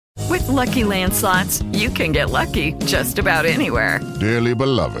Lucky Land Slots, you can get lucky just about anywhere. Dearly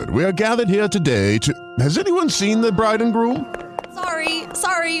beloved, we are gathered here today to... Has anyone seen the bride and groom?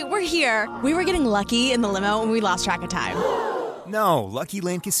 Sorry, we're here. We were getting lucky in the limo and we lost track of time. No, Lucky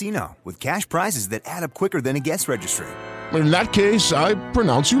Land Casino, with cash prizes that add up quicker than a guest registry. In that case, I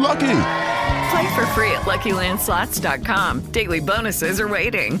pronounce you lucky. Play for free at LuckyLandSlots.com. Daily bonuses are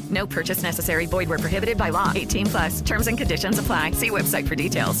waiting. No purchase necessary. Void where prohibited by law. 18+. Terms and conditions apply. See website for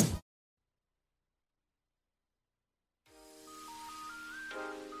details.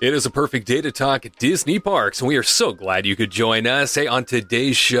 It is a perfect day to talk Disney parks, and we are so glad you could join us. Hey, on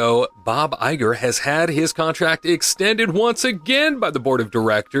today's show, Bob Iger has had his contract extended once again by the board of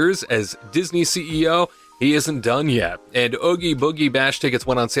directors as Disney CEO. He isn't done yet. And Oogie Boogie Bash tickets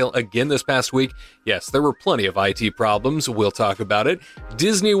went on sale again this past week. Yes, there were plenty of IT problems. We'll talk about it.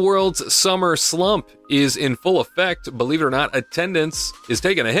 Disney World's summer slump is in full effect. Believe it or not, attendance is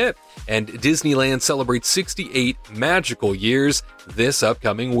taking a hit. And Disneyland celebrates 68 magical years this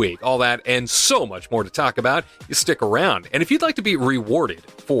upcoming week. All that and so much more to talk about. You stick around. And if you'd like to be rewarded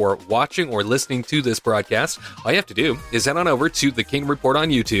for watching or listening to this broadcast, all you have to do is head on over to The King Report on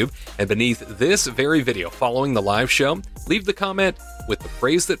YouTube. And beneath this very video following the live show, leave the comment with the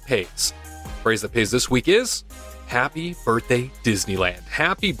phrase that pays. The phrase that pays this week is... Happy Birthday Disneyland.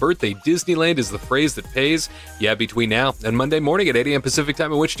 Happy Birthday Disneyland is the phrase that pays. You have between now and Monday morning at 8 a.m. Pacific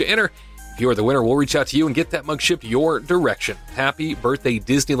time in which to enter. If you are the winner, we'll reach out to you and get that mug shipped your direction. Happy Birthday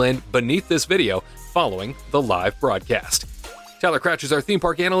Disneyland beneath this video following the live broadcast. Tyler Crouch is our theme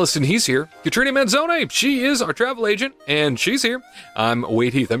park analyst, and he's here. Katrina Manzone, she is our travel agent, and she's here. I'm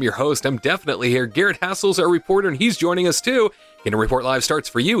Wade Heath. I'm your host. I'm definitely here. Garrett Hassel's our reporter, and he's joining us too. Kingdom Report Live starts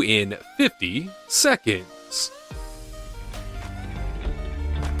for you in 50 seconds.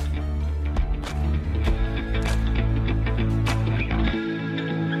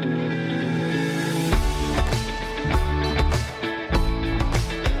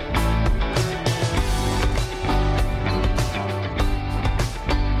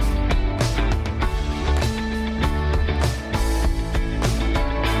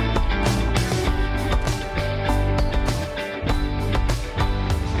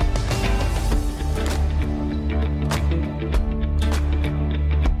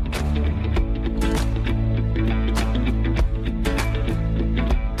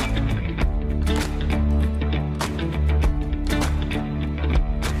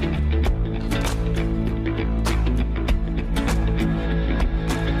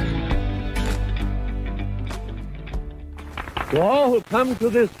 To all who come to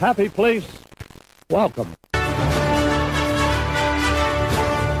this happy place, welcome.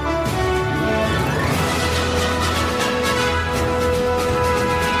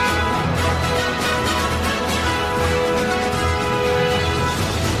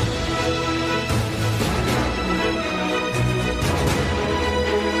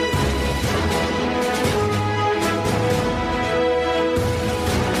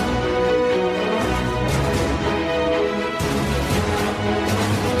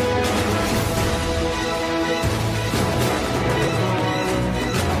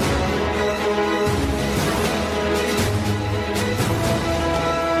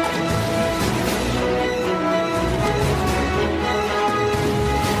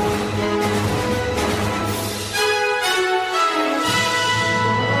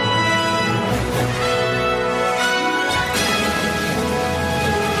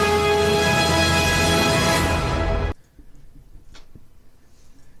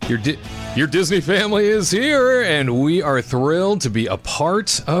 Your Disney family is here, and we are thrilled to be a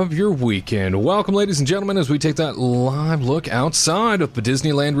part of your weekend. Welcome, ladies and gentlemen, as we take that live look outside of the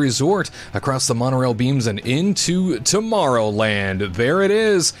Disneyland Resort, across the monorail beams and into Tomorrowland. There it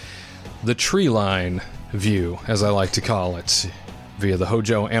is, the tree line view, as I like to call it, via the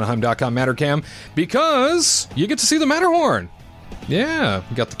HojoAnaheim.com Mattercam, because you get to see the Matterhorn. Yeah,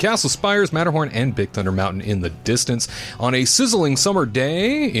 we got the Castle Spires, Matterhorn, and Big Thunder Mountain in the distance on a sizzling summer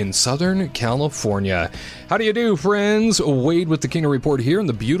day in Southern California. How do you do, friends? Wade with the Kingdom Report here in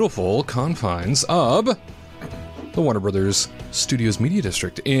the beautiful confines of the Warner Brothers Studios Media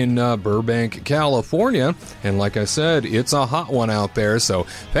District in Burbank, California. And like I said, it's a hot one out there, so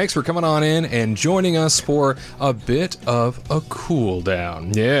thanks for coming on in and joining us for a bit of a cool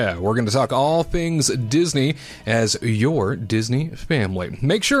down. Yeah, we're going to talk all things Disney as your Disney family.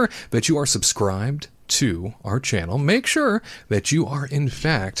 Make sure that you are subscribed to our channel. Make sure that you are, in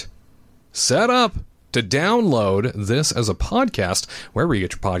fact, set up to download this as a podcast, wherever you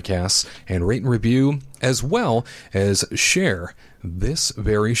get your podcasts, and rate and review, as well as share this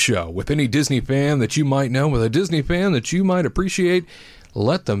very show with any Disney fan that you might know, with a Disney fan that you might appreciate.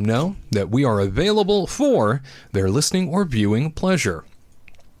 let them know that we are available for their listening or viewing pleasure.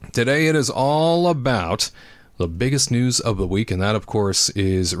 Today it is all about the biggest news of the week, and that, of course,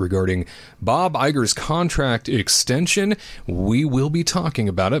 is regarding Bob Iger's contract extension. We will be talking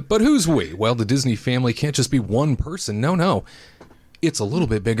about it, but who's we? Well, the Disney family can't just be one person. No. It's a little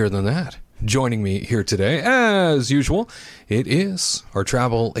bit bigger than that. Joining me here today, as usual, it is our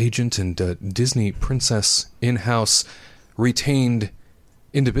travel agent and Disney princess in-house retained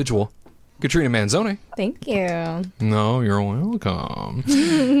individual, Katrina Manzoni. Thank you. No, you're welcome.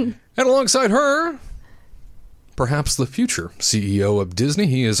 And alongside her, perhaps the future CEO of Disney,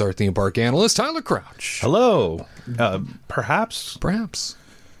 he is our theme park analyst, Tyler Crouch. Hello. Perhaps.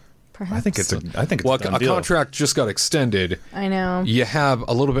 I think it's well, a done a deal. contract just got extended. I know. You have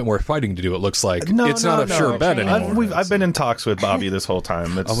a little bit more fighting to do, it looks like. No, it's not a sure bet anymore. I've been in talks with Bobby this whole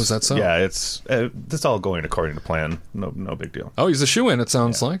time. Was that so? Yeah, it's all going according to plan. No big deal. Oh, he's a shoo-in, it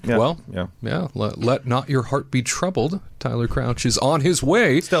sounds like. Yeah. Well, yeah. Let not your heart be troubled. Tyler Crouch is on his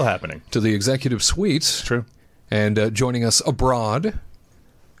way. Still happening. To the executive suite. It's true. And joining us abroad,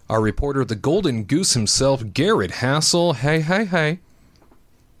 our reporter, the Golden Goose himself, Garrett Hassel. Hey.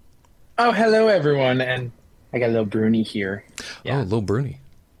 Oh, hello, everyone. And I got a little Bruni here. Yeah. Oh, little Bruni.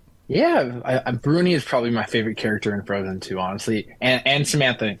 Yeah, Bruni is probably my favorite character in Frozen 2, honestly. And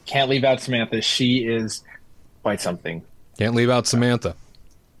Samantha. Can't leave out Samantha. She is quite something. Can't leave out Samantha.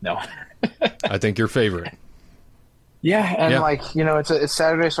 No. I think your favorite. Yeah, and it's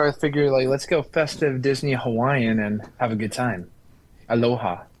Saturday, so I figured, let's go festive Disney Hawaiian and have a good time.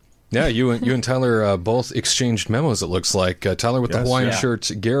 Aloha. Yeah, you and Tyler both exchanged memos, it looks like. Tyler with the Hawaiian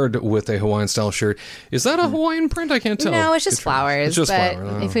shirt, Garrett with a Hawaiian-style shirt. Is that a Hawaiian print? I can't tell. No, it's just flowers. It's just but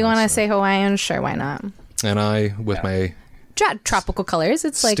flowers. If we want to say Hawaiian, sure, why not? And I with my... tropical colors.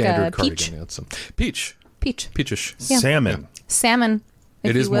 It's like a peach. Peach. Peachish. Yeah. Salmon. Salmon.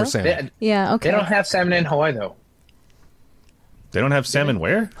 It is more salmon. Yeah, okay. They don't have salmon in Hawaii, though. They don't have salmon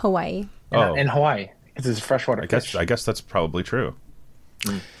where? Hawaii. In Hawaii. Because it's a freshwater fish. I guess that's probably true.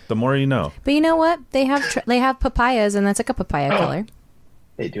 The more you know. But you know what? They have papayas, and that's like a papaya color.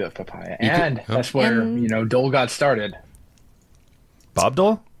 They do have papaya. That's where, Dole got started. Bob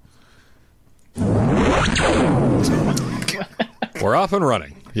Dole? We're off and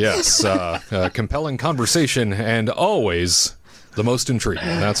running. Yes. Compelling conversation and always the most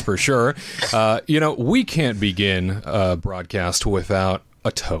intriguing, that's for sure. We can't begin a broadcast without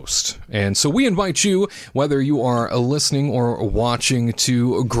a toast. And so we invite you, whether you are listening or watching,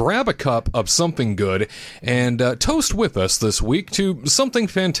 to grab a cup of something good and toast with us this week to something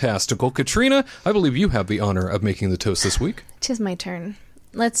fantastical. Katrina, I believe you have the honor of making the toast this week. 'Tis my turn.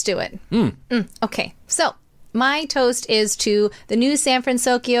 Let's do it. Okay, so my toast is to the new San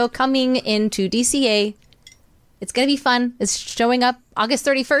Francisco coming into DCA. It's going to be fun. It's showing up August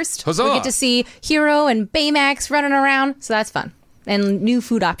 31st. Huzzah! We get to see Hero and Baymax running around, so that's fun. And new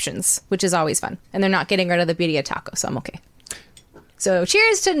food options, which is always fun. And they're not getting rid of the birria taco, so I'm okay. So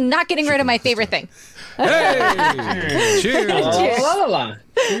cheers to not getting rid of my favorite thing. Hey! Cheers! Cheers.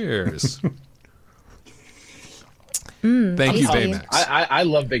 Cheers. Thank you, Baymax. I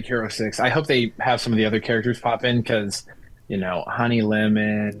love Big Hero 6. I hope they have some of the other characters pop in because, Honey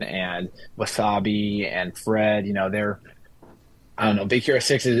Lemon and Wasabi and Fred, they're... I don't know. Big Hero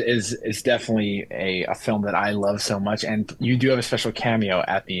 6 is definitely a film that I love so much. And you do have a special cameo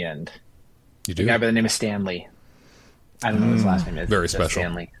at the end. You do? A guy by the name of Stanley. I don't know what his last name is. Very special.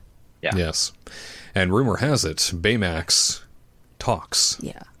 Stanley. Yeah. Yes. And rumor has it, Baymax talks.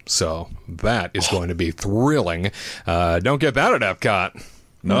 Yeah. So that is going to be thrilling. Don't get that at Epcot.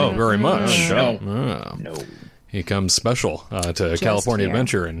 No, very much. No. He comes special to California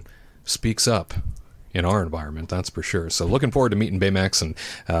Adventure and speaks up in our environment, that's for sure. So looking forward to meeting Baymax and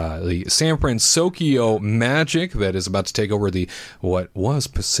the San Francisco magic that is about to take over what was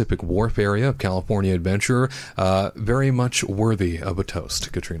Pacific Wharf area of California Adventure. Very much worthy of a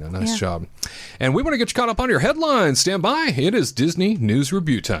toast, Katrina. Nice job. And we want to get you caught up on your headlines. Stand by. It is Disney News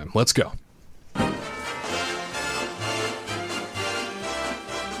Review time. Let's go.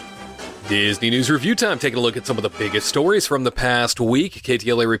 Disney News Review time, taking a look at some of the biggest stories from the past week.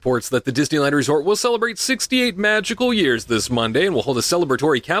 KTLA reports that the Disneyland Resort will celebrate 68 magical years this Monday and will hold a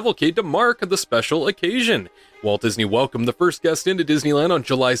celebratory cavalcade to mark the special occasion. Walt Disney welcomed the first guest into Disneyland on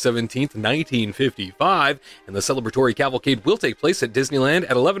July 17, 1955, and the celebratory cavalcade will take place at Disneyland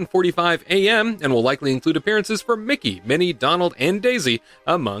at 11:45 a.m. and will likely include appearances from Mickey, Minnie, Donald, and Daisy,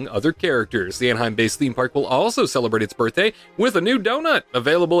 among other characters. The Anaheim-based theme park will also celebrate its birthday with a new donut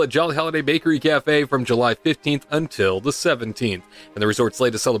available at Jolly Holiday Bakery Cafe from July 15th until the 17th. And the resort's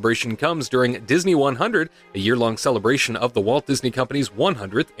latest celebration comes during Disney 100, a year-long celebration of the Walt Disney Company's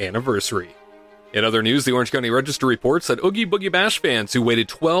 100th anniversary. In other news, the Orange County Register reports that Oogie Boogie Bash fans who waited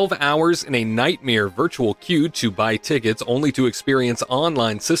 12 hours in a nightmare virtual queue to buy tickets only to experience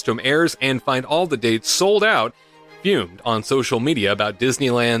online system errors and find all the dates sold out fumed on social media about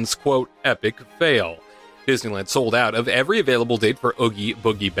Disneyland's, quote, epic fail. Disneyland sold out of every available date for Oogie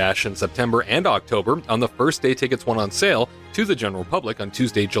Boogie Bash in September and October on the first day tickets went on sale to the general public on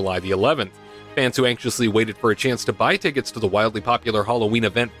Tuesday, July the 11th. Fans who anxiously waited for a chance to buy tickets to the wildly popular Halloween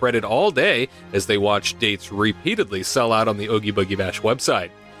event fretted all day as they watched dates repeatedly sell out on the Oogie Boogie Bash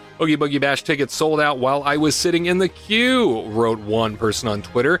website. Oogie Boogie Bash tickets sold out while I was sitting in the queue, wrote one person on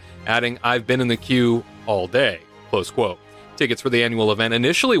Twitter, adding, I've been in the queue all day, close quote. Tickets for the annual event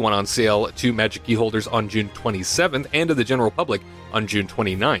initially went on sale to Magic Key holders on June 27th and to the general public on June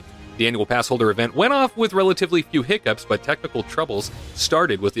 29th. The annual pass holder event went off with relatively few hiccups, but technical troubles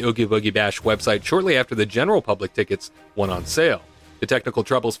started with the Oogie Boogie Bash website shortly after the general public tickets went on sale. The technical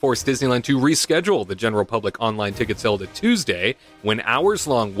troubles forced Disneyland to reschedule the general public online ticket sale to Tuesday, when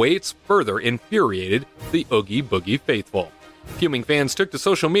hours-long waits further infuriated the Oogie Boogie faithful. Fuming fans took to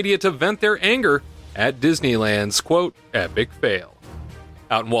social media to vent their anger at Disneyland's, quote, epic fail.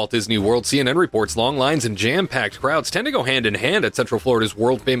 Out in Walt Disney World, CNN reports long lines and jam-packed crowds tend to go hand-in-hand at Central Florida's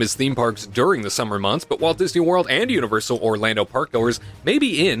world-famous theme parks during the summer months, but Walt Disney World and Universal Orlando parkgoers may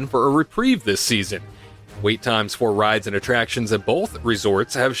be in for a reprieve this season. Wait times for rides and attractions at both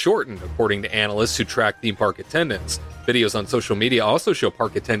resorts have shortened, according to analysts who track theme park attendance. Videos on social media also show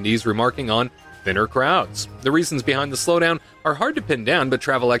park attendees remarking on thinner crowds. The reasons behind the slowdown are hard to pin down, but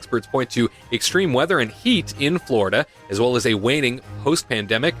travel experts point to extreme weather and heat in Florida, as well as a waning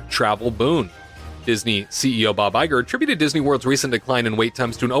post-pandemic travel boom. Disney CEO Bob Iger attributed Disney World's recent decline in wait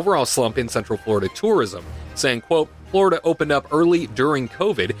times to an overall slump in Central Florida tourism, saying, quote, Florida opened up early during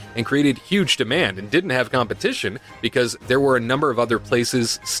COVID and created huge demand and didn't have competition because there were a number of other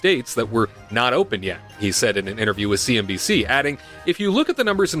states that were not open yet, he said in an interview with CNBC, adding, if you look at the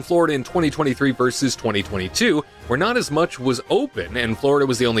numbers in Florida in 2023 versus 2022, where not as much was open and Florida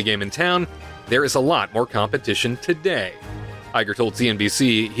was the only game in town, there is a lot more competition today. Iger told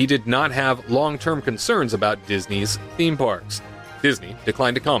CNBC he did not have long-term concerns about Disney's theme parks. Disney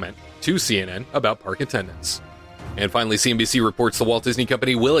declined to comment to CNN about park attendance. And finally, CNBC reports the Walt Disney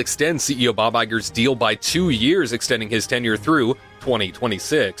Company will extend CEO Bob Iger's deal by 2 years, extending his tenure through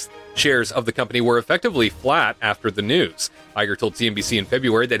 2026. Shares of the company were effectively flat after the news. Iger told CNBC in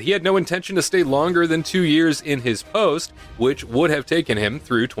February that he had no intention to stay longer than 2 years in his post, which would have taken him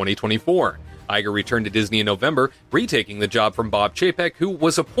through 2024. Iger returned to Disney in November, retaking the job from Bob Chapek, who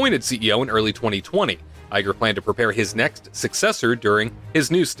was appointed CEO in early 2020. Iger planned to prepare his next successor during his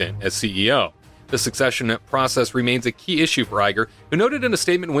new stint as CEO. The succession process remains a key issue for Iger, who noted in a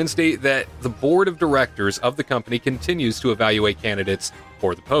statement Wednesday that the board of directors of the company continues to evaluate candidates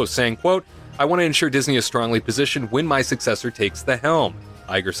for the post, saying, quote, I want to ensure Disney is strongly positioned when my successor takes the helm.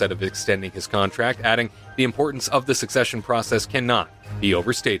 Iger said of extending his contract, adding, the importance of the succession process cannot be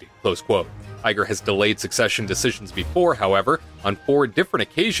overstated, close quote. Iger has delayed succession decisions before, however. On 4 different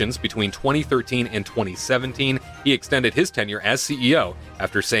occasions between 2013 and 2017, he extended his tenure as CEO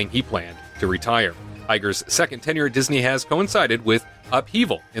after saying he planned to retire. Iger's second tenure at Disney has coincided with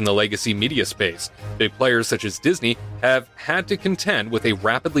upheaval in the legacy media space. Big players such as Disney have had to contend with a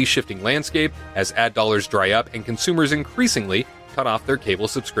rapidly shifting landscape as ad dollars dry up and consumers increasingly cut off their cable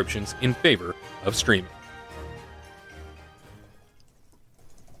subscriptions in favor of streaming.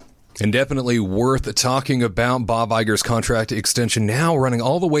 And definitely worth talking about Bob Iger's contract extension now running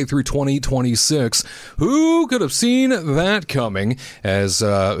all the way through 2026. Who could have seen that coming as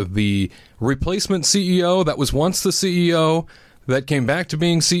the replacement CEO that was once the CEO that came back to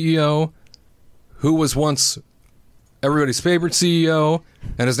being CEO, who was once everybody's favorite CEO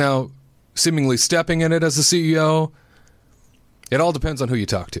and is now seemingly stepping in it as the CEO. It all depends on who you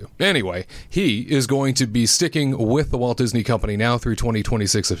talk to. Anyway, he is going to be sticking with the Walt Disney Company now through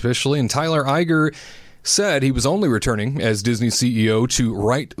 2026 officially, and Tyler Iger said he was only returning as Disney CEO to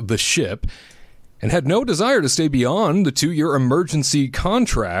right the ship and had no desire to stay beyond the 2-year emergency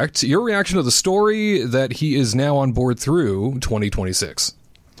contract. Your reaction to the story that he is now on board through 2026?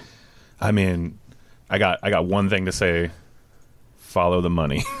 I mean, I got one thing to say. Follow the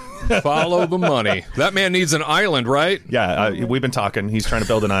money. Follow the money. That man needs an island, right? Yeah, we've been talking. He's trying to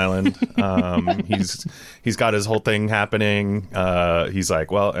build an island. He's got his whole thing happening. He's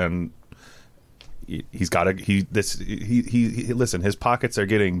like, well, and he's got to listen. His pockets are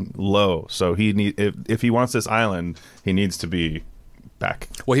getting low, so if he wants this island, he needs to be back.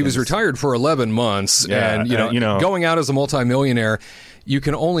 Well, he was retired for 11 months, and you know, going out as a multimillionaire, you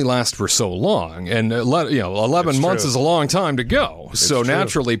can only last for so long, and 11 months is a long time to go. So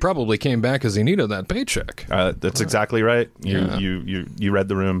naturally, probably came back because he needed that paycheck. That's exactly right. You read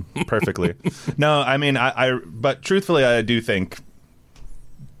the room perfectly. No, I mean, but truthfully, I do think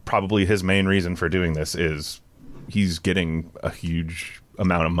probably his main reason for doing this is he's getting a huge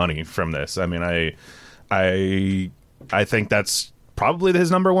amount of money from this. I mean, I think that's probably his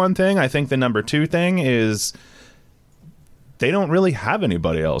number one thing. I think the number two thing is they don't really have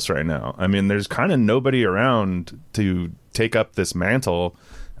anybody else right now. I mean, there's kind of nobody around to take up this mantle.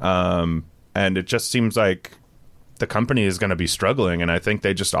 And it just seems like the company is going to be struggling. And I think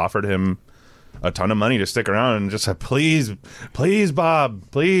they just offered him a ton of money to stick around and just said, please,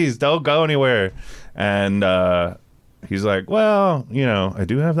 Bob, please don't go anywhere. And he's like, well, I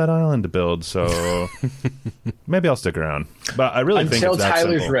do have that island to build, so maybe I'll stick around. But I really think it's that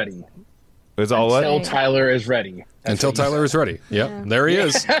Tyler's simple. ready. It's all what? Until Tyler is ready. Until Tyler is ready. Yep, there he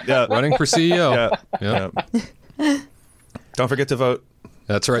is, running for CEO. Yeah. Don't forget to vote.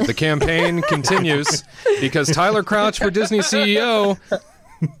 That's right. The campaign continues because Tyler Crouch for Disney CEO.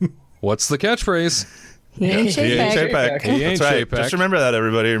 What's the catchphrase? He ain't Chapek. He ain't That's right. Chapek. Just remember that,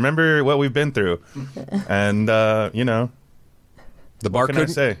 everybody. Remember what we've been through. And, the bar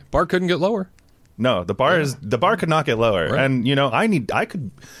couldn't get lower. No, the bar could not get lower. Right. And,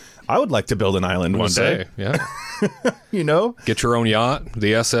 I would like to build an island one day. Yeah. Get your own yacht,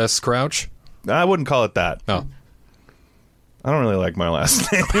 the SS Crouch. I wouldn't call it that. Oh. I don't really like my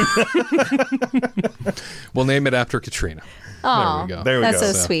last name. We'll name it after Katrina. Oh, there we go. That's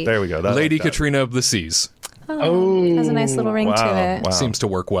so sweet. There we go. Lady Katrina of the Seas. Oh, has a nice little ring to it. Wow. Seems to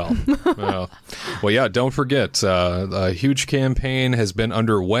work well. Well, yeah, don't forget, a huge campaign has been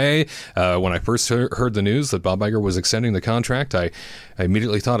underway. When I first heard the news that Bob Iger was extending the contract, I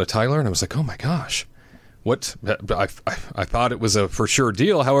immediately thought of Tyler, and I was like, oh my gosh. What? I thought it was a for sure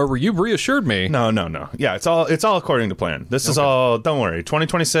deal. However, you've reassured me. No. Yeah, it's all according to plan. This is all. Don't worry.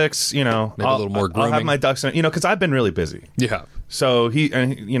 2026. Maybe a little more grooming. I'll have my ducks in. Because I've been really busy. Yeah. So he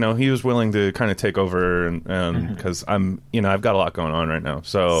was willing to kind of take over, and because I'm, I've got a lot going on right now.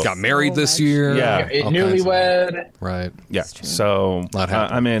 So got married this year. Yeah. Newlywed. Right. Yeah. So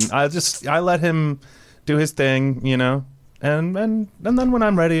I let him do his thing. And then when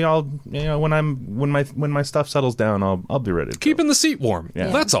I'm ready, I'll when my stuff settles down, I'll be ready. Keeping the seat warm.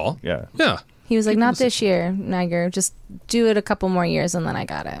 Yeah. That's all. Yeah. He was like, not this year, Niger. Just do it a couple more years, and then I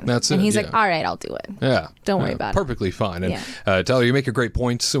got it. That's it. And he's like, all right, I'll do it. Yeah. Don't worry about it. Perfectly fine. And Tyler, you make a great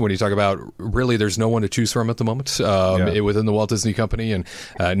point when you talk about really there's no one to choose from at the moment within the Walt Disney Company. And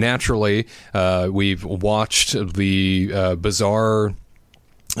naturally, we've watched the bizarre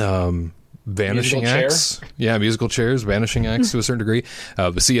vanishing acts. Yeah, musical chairs, vanishing acts to a certain degree.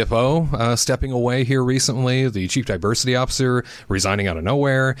 The CFO stepping away here recently, the chief diversity officer resigning out of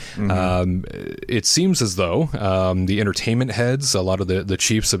nowhere. It seems as though the entertainment heads, a lot of the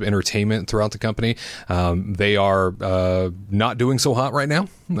chiefs of entertainment throughout the company, they are not doing so hot right now,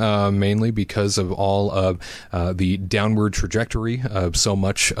 mainly because of all of the downward trajectory of so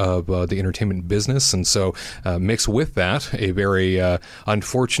much of the entertainment business. And so mixed with that, a very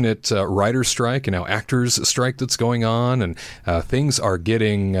unfortunate writer's strike and now actors strike that's going on, and things are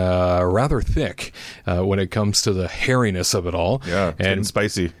getting rather thick when it comes to the hairiness of it all. Yeah, and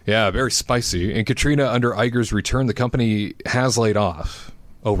spicy. Yeah, very spicy. And Katrina, under Iger's return, the company has laid off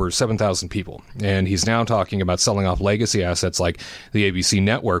over 7,000 people, and he's now talking about selling off legacy assets like the ABC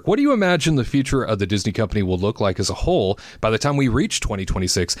network. What do you imagine the future of the Disney company will look like as a whole by the time we reach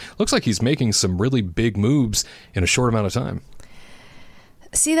 2026? Looks like he's making some really big moves in a short amount of time.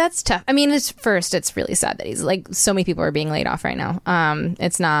 See, that's tough. I mean, it's really sad that he's like, so many people are being laid off right now.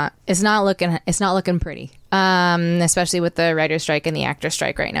 It's not looking pretty. Especially with the writer's strike and the actor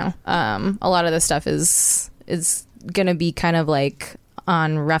strike right now. A lot of this stuff is going to be kind of like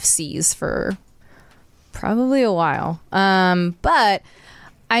on rough seas for probably a while. But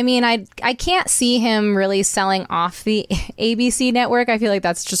I mean, I can't see him really selling off the ABC network. I feel like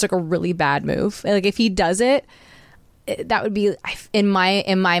that's just like a really bad move. Like if he does it, that would be in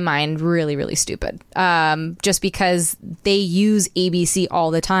my mind really, really stupid. Just because they use ABC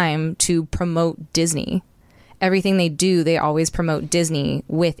all the time to promote Disney. Everything they do, they always promote Disney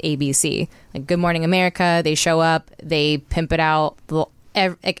with ABC. Like Good Morning America, they show up, they pimp it out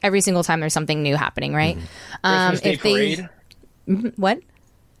every single time there's something new happening, right? Christmas Day Parade. What?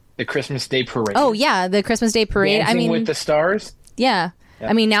 The Christmas Day Parade. Oh yeah, the Christmas Day Parade. Dancing with the Stars. Yeah.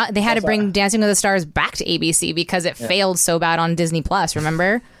 I mean, now they had to bring Dancing with the Stars back to ABC because it failed so bad on Disney Plus.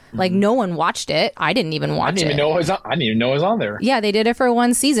 Remember, like no one watched it. I didn't even watch it. I didn't even know it was on there. Yeah, they did it for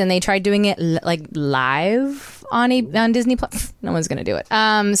one season. They tried doing it like live on Disney Plus. No one's gonna do it.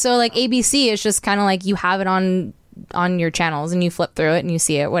 So like ABC is just kind of like you have it on your channels and you flip through it and you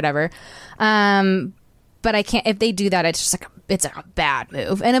see it, whatever. But I can't. If they do that, it's just like it's a bad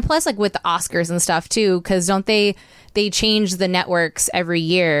move. And then plus, like with the Oscars and stuff too, because don't they change the networks every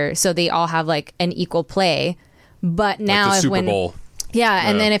year so they all have like an equal play. But now like the Super Bowl. Yeah,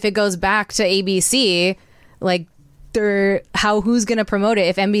 and then if it goes back to ABC, like who's going to promote it?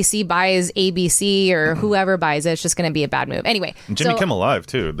 If NBC buys ABC or whoever buys it, it's just going to be a bad move. Anyway, Jimmy Kimmel Live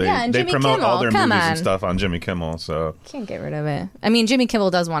too. They promote Kimmel, all their movies and stuff on Jimmy Kimmel. So can't get rid of it. I mean, Jimmy Kimmel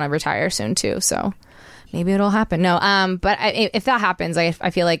does want to retire soon too, so maybe it'll happen. No, but if that happens, I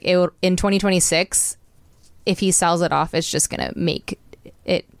feel like it will, in 2026. If he sells it off, it's just going to make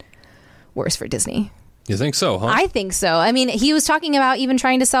it worse for Disney. You think so, huh? I think so. I mean, he was talking about even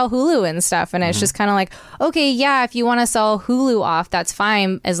trying to sell Hulu and stuff, and it's just kind of like, okay, yeah, if you want to sell Hulu off, that's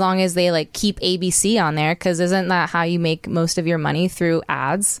fine, as long as they like keep ABC on there, because isn't that how you make most of your money, through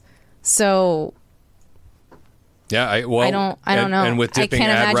ads? So yeah, I don't know. And with dipping I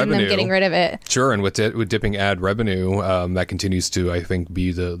can't ad imagine revenue, them getting rid of it. Sure, and with dipping ad revenue, that continues to, I think,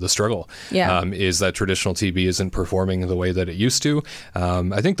 be the struggle. Yeah. Is that traditional TV isn't performing the way that it used to.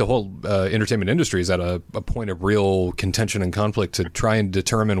 I think the whole entertainment industry is at a point of real contention and conflict to try and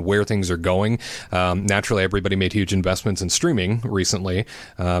determine where things are going. Naturally, everybody made huge investments in streaming recently,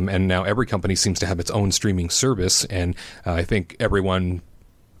 and now every company seems to have its own streaming service, and I think everyone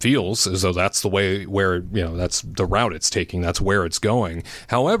feels as though that's the way where, that's the route it's taking, that's where it's going.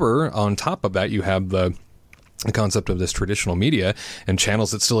 However, on top of that, you have the concept of this traditional media and channels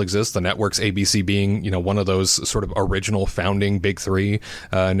that still exist, the networks, ABC being, one of those sort of original founding big three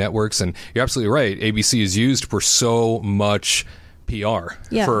networks. And you're absolutely right. ABC is used for so much PR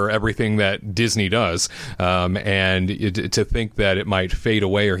for everything that Disney does, and to think that it might fade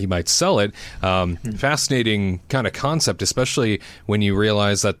away or he might sell it, fascinating kind of concept, especially when you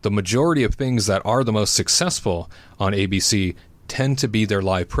realize that the majority of things that are the most successful on ABC tend to be their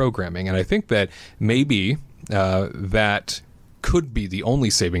live programming. And I think that maybe that could be the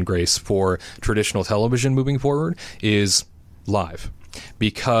only saving grace for traditional television moving forward is live,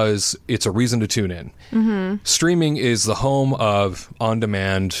 because it's a reason to tune in. Streaming is the home of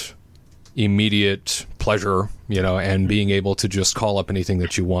on-demand, immediate pleasure, and being able to just call up anything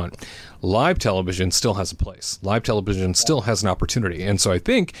that you want. Live television still has a place. Live television still has an opportunity. And so I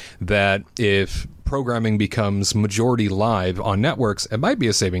think that if programming becomes majority live on networks, it might be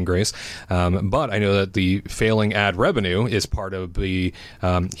a saving grace. But I know that the failing ad revenue is part of the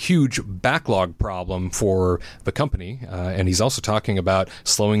huge backlog problem for the company. And he's also talking about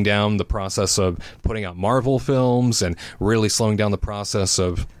slowing down the process of putting out Marvel films and really slowing down the process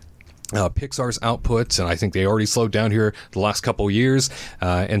of Pixar's output, and I think they already slowed down here the last couple of years,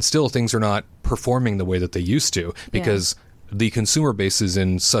 and still things are not performing the way that they used to, because the consumer base is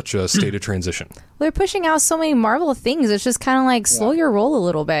in such a state of transition. They're pushing out so many Marvel things. It's just kind of like, slow your roll a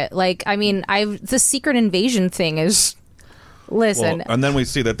little bit. Like, I mean, the Secret Invasion thing is... Listen. Well, and then we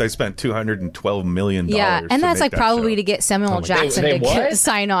see that they spent $212 million. Yeah, and that's like probably show. To get Samuel Jackson to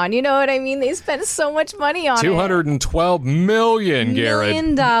sign on. You know what I mean? They spent so much money on $212 million,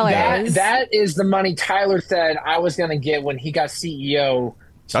 Garrett. That is the money Tyler said I was going to get when he got CEO.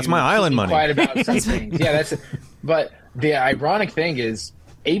 That's my island money. Quiet about some things. Yeah, that's it. But the ironic thing is,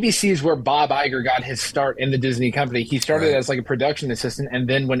 ABC is where Bob Iger got his start in the Disney company. He started as like a production assistant, and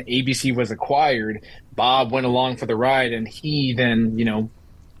then when ABC was acquired, Bob went along for the ride, and he then,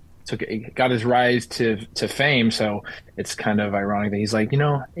 got his rise to fame. So it's kind of ironic that he's like,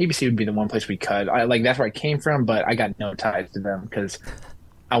 ABC would be the one place we cut. That's where I came from, but I got no ties to them because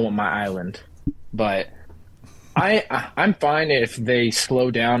I want my island. But I'm fine if they slow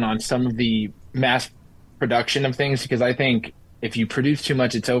down on some of the mass production of things, because I think if you produce too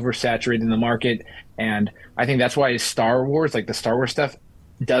much, it's oversaturated in the market. And I think that's why Star Wars, like the Star Wars stuff,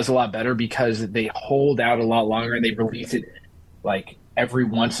 does a lot better, because they hold out a lot longer and they release it like every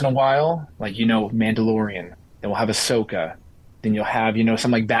once in a while. Like, Mandalorian, then we'll have Ahsoka, then you'll have,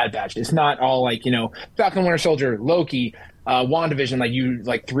 some like Bad Batch. It's not all like, Falcon Winter Soldier, Loki, WandaVision,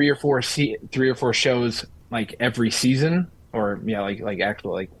 like three or four shows like every season, or like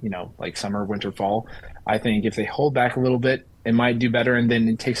actual, like, like summer, winter, fall. I think if they hold back a little bit, it might do better, and then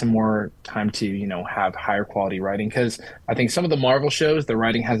it takes some more time to, have higher quality writing. Because I think some of the Marvel shows, the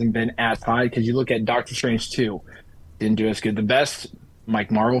writing hasn't been as high. Because you look at Doctor Strange 2, didn't do as good. The best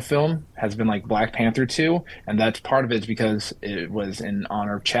Marvel film has been Black Panther 2, and that's part of it is because it was in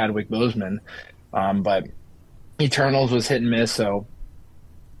honor of Chadwick Boseman. But Eternals was hit and miss, so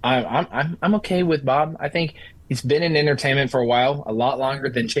I'm okay with Bob. I think he's been in entertainment for a while, a lot longer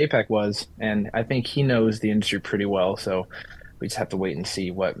than Chapek was, and I think he knows the industry pretty well. So we just have to wait and see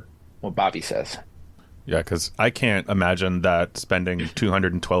what Bobby says. Yeah, because I can't imagine that spending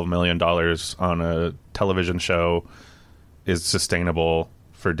 $212 million on a television show is sustainable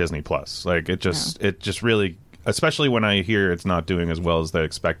for Disney Plus. It just really, especially when I hear it's not doing as well as they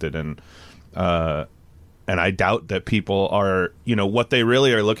expected, and I doubt that people are, what they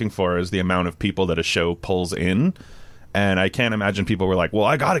really are looking for is the amount of people that a show pulls in. And I can't imagine people were like, well,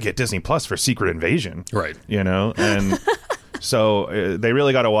 I got to get Disney Plus for Secret Invasion. Right. And so they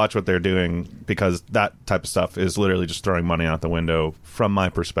really got to watch what they're doing, because that type of stuff is literally just throwing money out the window from my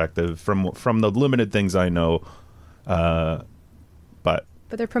perspective, from the limited things I know.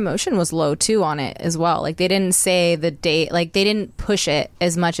 But their promotion was low too on it as well. They didn't say the date, they didn't push it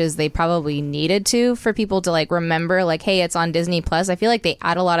as much as they probably needed to for people to remember, hey, it's on Disney Plus. I feel like they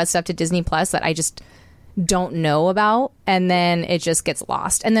add a lot of stuff to Disney Plus that I just don't know about, and then it just gets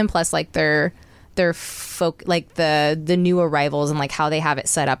lost. And then plus their folk, the new arrivals and how they have it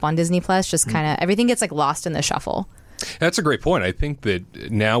set up on Disney Plus, just kind of everything gets lost in the shuffle. That's a great point. I think that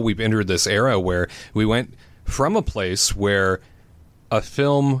now we've entered this era where we went from a place where a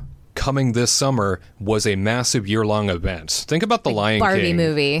film coming this summer was a massive year-long event. Think about the Lion Barbie King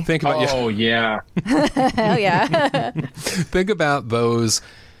movie. Think about yeah. Hell yeah. Think about those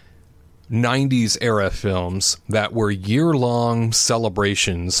 90s era films that were year-long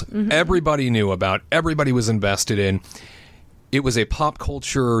celebrations. Mm-hmm. Everybody knew about, everybody was invested in. It was a pop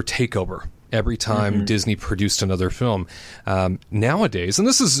culture takeover every time Disney produced another film. Nowadays, and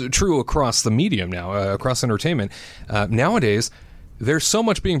this is true across the medium now, across entertainment, nowadays, there's so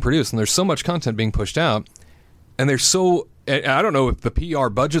much being produced and there's so much content being pushed out, and there's so, I don't know if the PR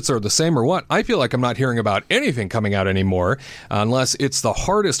budgets are the same or what. I feel like I'm not hearing about anything coming out anymore unless it's the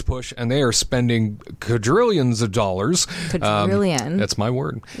hardest push and they are spending quadrillions of dollars. Quadrillion. That's my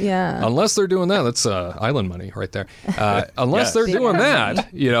word. Yeah. Unless they're doing that, that's island money right there. Unless they're doing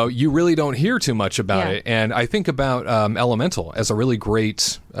that, you really don't hear too much about it. And I think about Elemental as a really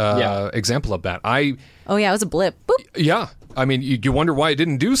great example of that. It was a blip. Boop. Yeah. I mean, you wonder why it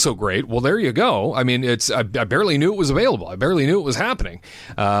didn't do so great. Well, there you go. I mean, I barely knew it was available. I barely knew it was happening.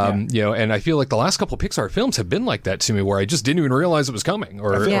 And I feel like the last couple of Pixar films have been like that to me, where I just didn't even realize it was coming.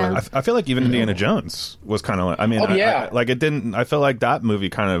 I feel like even Indiana Jones was kind of it didn't. I feel like that movie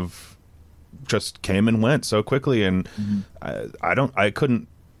kind of just came and went so quickly, and I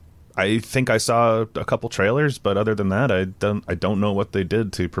think I saw a couple trailers, but other than that, I don't know what they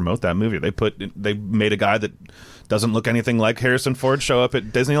did to promote that movie. They made a guy that doesn't look anything like Harrison Ford show up at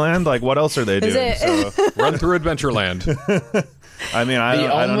Disneyland. What else are they doing? So, run through Adventureland. I mean,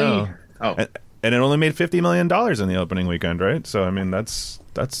 I don't know. Oh. And it only made $50 million in the opening weekend, right? So, I mean, that's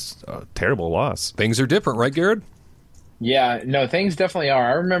a terrible loss. Things are different, right, Garrett? Yeah, no, things definitely are.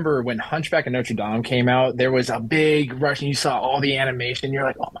 I remember when Hunchback of Notre Dame came out, there was a big rush, and you saw all the animation. You're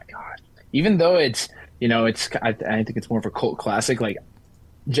like, oh my god! Even though it's, I think it's more of a cult classic.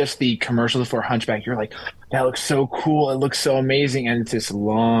 Just the commercials for Hunchback, you're like, that looks so cool. It looks so amazing, and it's this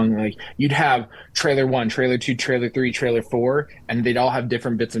long. You'd have trailer 1, trailer 2, trailer 3, trailer 4, and they'd all have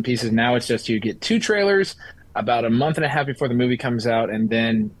different bits and pieces. Now it's just you get 2 trailers about a month and a half before the movie comes out, and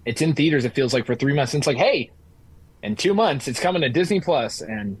then it's in theaters. It feels like for 3 months. And it's like, hey, in 2 months, it's coming to Disney Plus,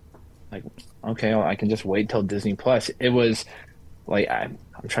 and okay, well, I can just wait till Disney Plus. It was I'm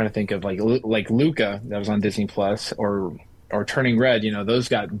trying to think of like Luca that was on Disney Plus or Turning Red. Those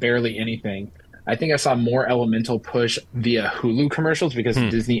got barely anything. I think I saw more Elemental push via Hulu commercials because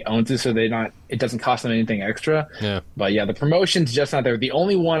Disney owns it, so it doesn't cost them anything extra. Yeah. But yeah, the promotion's just not there. The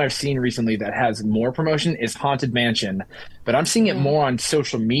only one I've seen recently that has more promotion is Haunted Mansion, but I'm seeing it more on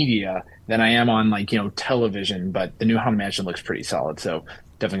social media than I am on television. But the new Haunted Mansion looks pretty solid, so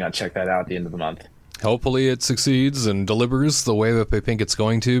definitely got to check that out at the end of the month. Hopefully it succeeds and delivers the way that they think it's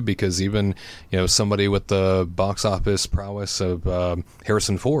going to, because even somebody with the box office prowess of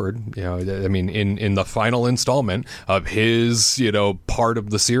Harrison Ford, I mean, in the final installment of his part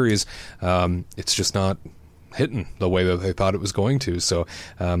of the series, it's just not hitting the way that they thought it was going to. So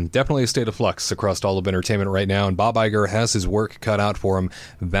definitely a state of flux across all of entertainment right now, and Bob Iger has his work cut out for him.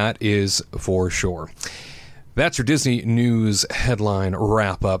 That is for sure. That's your Disney News headline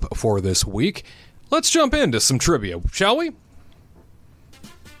wrap up for this week. Let's jump into some trivia, shall we?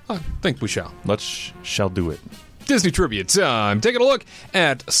 I think we shall. Shall do it. Disney Trivia time. Taking a look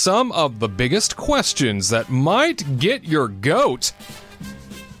at some of the biggest questions that might get your goat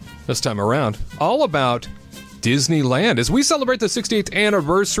this time around. All about Disneyland. As we celebrate the 68th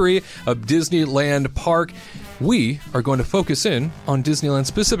anniversary of Disneyland Park, we are going to focus in on Disneyland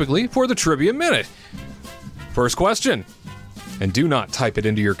specifically for the Trivia Minute. First question, and do not type it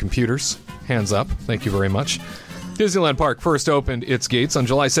into your computers. Hands up. Thank you very much. Disneyland Park first opened its gates on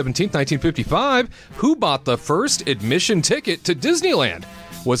July 17, 1955. Who bought the first admission ticket to Disneyland?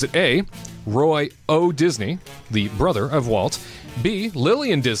 Was it A, Roy O. Disney, the brother of Walt, B,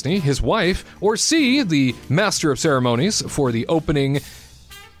 Lillian Disney, his wife, or C, the master of ceremonies for the opening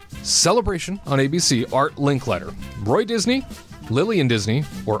celebration on ABC, Art Linkletter? Roy Disney, Lillian Disney,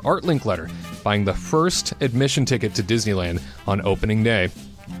 or Art Linkletter buying the first admission ticket to Disneyland on opening day?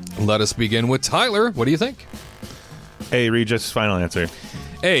 Let us begin with Tyler. What do you think? A, Regis, final answer.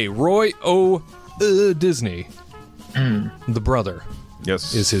 A, Roy O. Disney, the brother.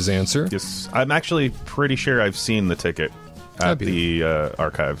 Yes. Is his answer. Yes. I'm actually pretty sure I've seen the ticket at the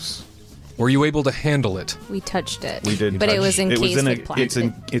archives. Were you able to handle it? We touched it. We did. But it was encased with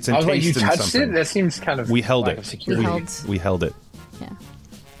plastic. It's I was like, encased you in touched something. it? That seems kind of We held lack it. of security. We held it. Yeah.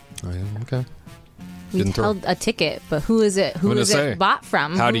 Okay. We Didn't throw- held a ticket, but who is it? Who is it bought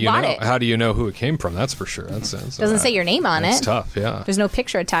from? How who do you bought know? it? How do you know who it came from? That's for sure. Doesn't say your name on It's it. tough. Yeah. There's no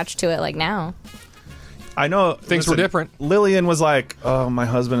picture attached to it like now. I know Things were different. Lillian was like, "Oh, my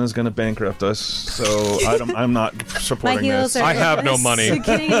husband is going to bankrupt us, so I'm not supporting this." I have no money.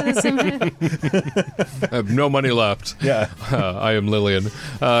 I I have no money left. Yeah. I am Lillian.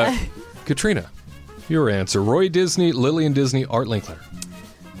 Katrina, your answer. Roy Disney, Lillian Disney, Art Linkletter.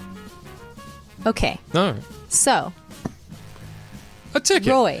 Okay. All right. So, A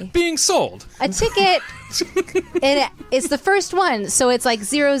ticket Roy. being sold. a ticket, and it's the first one, so it's like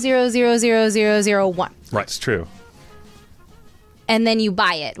 0000001. Right. It's true. And then you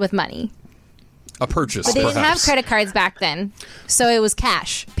buy it with money. A purchase, But they didn't have perhaps. credit cards back then, so it was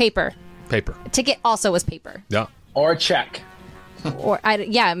cash, paper. Paper. A ticket also was paper. Yeah. Or a check. Or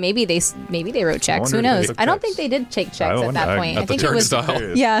maybe they wrote checks. wonder Who if they knows? took I don't checks. think they did take I checks at wonder. that point. At I the think it was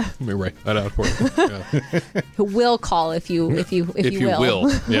turnstile. yeah. Let me write that out for you. Yeah. Will call if you If you will.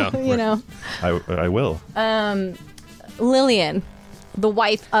 will. Yeah. You know, I will. Lillian, the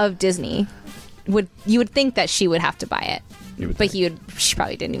wife of Disney, you would think that she would have to buy it, but she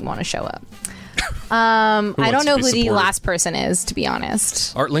probably didn't even want to show up. I don't wants know to be who the supported? last person is, to be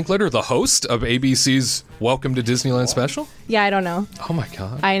honest. Art Linkletter, the host of ABC's Welcome to Disneyland special? Yeah, I don't know. Oh my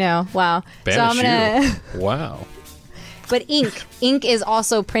God. I know. Wow. Banish so I'm gonna. you. Wow. But ink is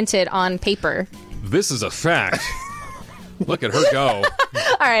also printed on paper. This is a fact. Look at her go. All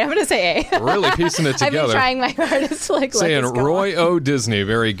right, I'm gonna say A. Really piecing it I've been together. trying my hardest to let Saying this go Roy on. O. Disney,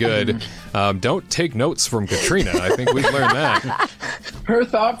 very good. Don't take notes from Katrina. I think we've learned that. Her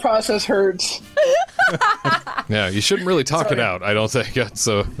thought process hurts. Yeah, you shouldn't really talk it out, I don't think.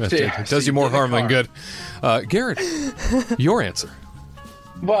 So it does you more in the harm than car. good. Garrett, your answer.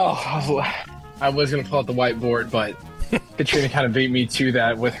 Well, I was going to pull out the whiteboard, but Katrina kind of beat me to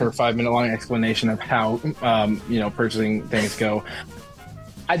that with her 5-minute long explanation of how, purchasing things go.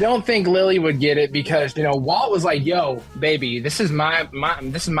 I don't think Lily would get it because, Walt was like, "Yo, baby, this is my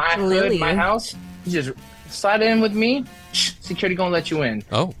hood, Lily. my house. You just slide in with me. Security gonna let you in."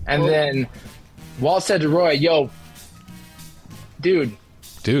 Oh. And then Walt said to Roy, "Yo, dude,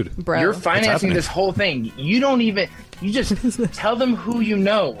 Bro. you're financing happening? this whole thing. You just tell them who you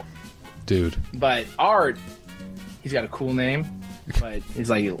know." Dude. But Art, he's got a cool name, but he's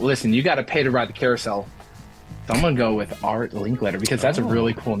like, "Listen, you got to pay to ride the carousel." So I'm gonna go with Art Linkletter because that's a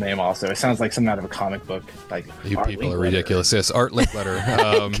really cool name. Also, it sounds like something out of a comic book. Like You Art people are Linkletter. ridiculous. Yes, Art Linkletter.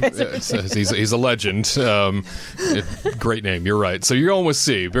 He's a legend. Great name. You're right. So you're going with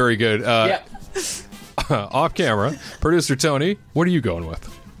C. Very good. Yeah. Off camera, producer Tony, what are you going with?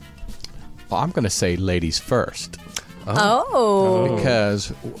 Well, I'm going to say ladies first Oh.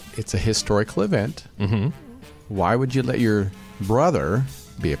 because it's a historical event. Mm-hmm. Why would you let your brother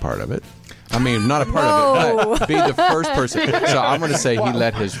be a part of it? I mean, not a part of it, but be the first person. So I'm going to say he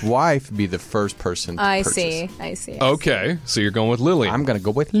let his wife be the first person to I purchase. see. Okay, so you're going with Lillian. I'm going to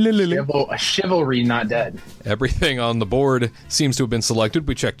go with Lily. A chivalry not dead. Everything on the board seems to have been selected.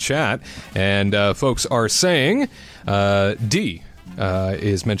 We checked chat, and folks are saying D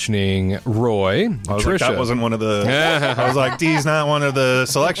is mentioning Roy. I was like, that wasn't one of the. I was like, D's not one of the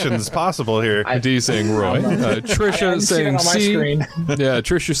selections possible here. D saying Roy. Trisha I'm seeing saying it on my C. screen. Yeah,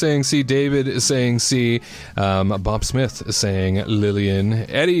 Trisha saying C. David is saying C. Bob Smith is saying Lillian.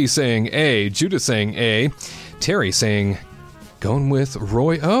 Eddie saying A. Judith saying A. Terry saying Going with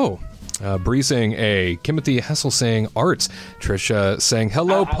Roy O. Bree saying A. Kimothy Hessel saying arts. Trisha saying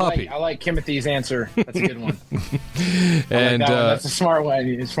hello, puppy. I like Kimothy's answer. That's a good one. And that's a smart one.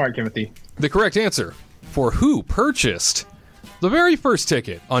 It's smart, Kimothy. the correct answer for who purchased the very first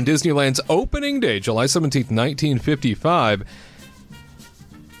ticket on Disneyland's opening day, July 17th, 1955.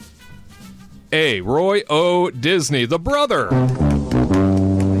 A. Roy O. Disney, the brother.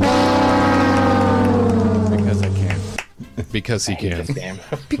 Because I can. Because he can. Damn.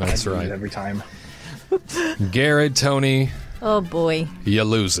 That's right. Every time. Garrett, Tony, Oh, boy. you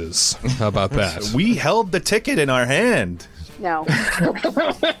loses. How about that? We held the ticket in our hand. No.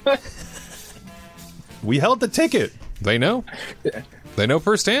 We held the ticket. They know. They know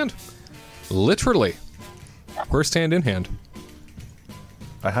firsthand. Literally. Firsthand in hand.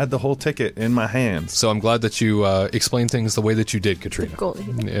 I had the whole ticket in my hands. So I'm glad that you explained things the way that you did, Katrina.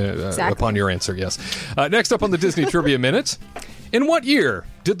 Exactly. Upon your answer, yes. Next up on the Disney Trivia Minute. In what year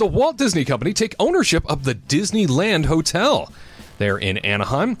did the Walt Disney Company take ownership of the Disneyland Hotel? There in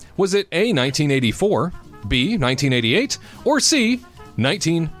Anaheim. Was it A, 1984, B, 1988, or C,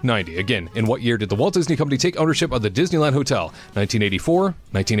 1990? Again, in what year did the Walt Disney Company take ownership of the Disneyland Hotel? 1984,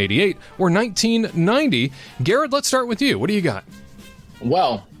 1988, or 1990? Garrett, let's start with you. What do you got?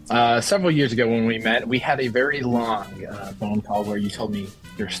 Well, several years ago when we met, we had a very long phone call where you told me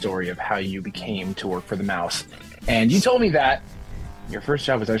your story of how you became to work for the Mouse. And you told me that your first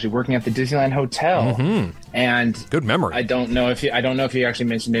job was actually working at the Disneyland Hotel. Mm-hmm. And good memory. I don't know if you actually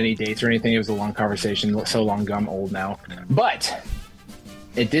mentioned any dates or anything. It was a long conversation, so long ago I'm old now. But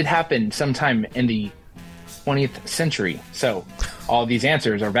it did happen sometime in the 20th century. So all these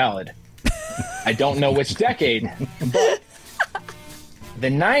answers are valid. I don't know which decade, but the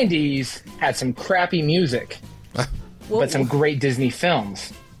 90s had some crappy music, but some great Disney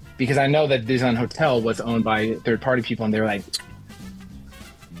films. Because I know that Disneyland Hotel was owned by third-party people, and they were like,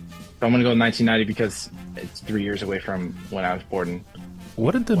 so I'm going to go with 1990 because it's 3 years away from when I was born.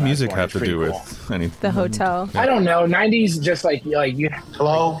 What did the music have to do with anything? The hotel. I don't know. 90s, just like you.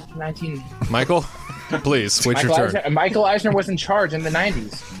 Hello, 19. Michael, please, wait your turn. Michael Eisner was in charge in the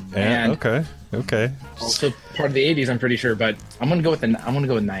 90s. Yeah, okay. Also part of the 80s, I'm pretty sure, but I'm gonna go with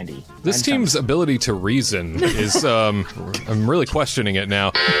 90. This team's ability to reason is I'm really questioning it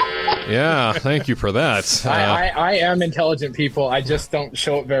now. Yeah, thank you for that. I am intelligent, people. I just don't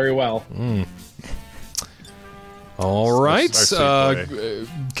show it very well. All right,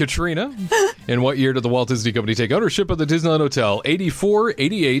 Katrina, in what year did the Walt Disney Company take ownership of the Disneyland Hotel? 84,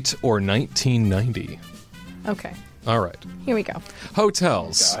 88, or 1990? Okay. All right. Here we go.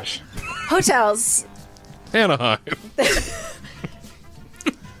 Hotels. Oh, gosh. Hotels. Anaheim.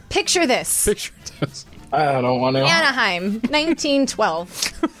 Picture this. Picture this. I don't want to. Anaheim, 1912.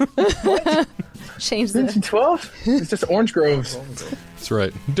 Change the 1912? It's just orange groves. That's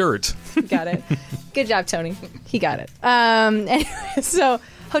right. Dirt. Got it. Good job, Tony. He got it. Anyway, so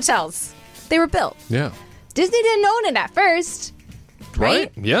hotels. They were built. Yeah. Disney didn't own it at first.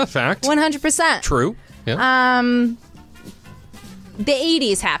 Right? Yeah, fact. 100%. True. Yeah. The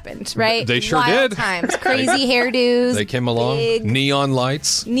 80s happened, right? They sure Wild did. times. Crazy hairdos. They came along. Big Neon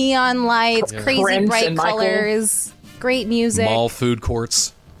lights. Crazy Prince bright and Michael. colors. Great music. Mall food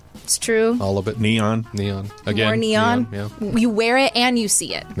courts. It's true. All of it. Neon. Again. More neon. Yeah. You wear it and you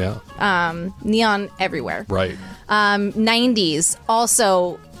see it. Yeah. Neon everywhere. Right. 90s,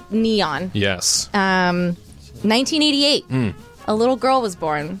 also neon. Yes. 1988, a little girl was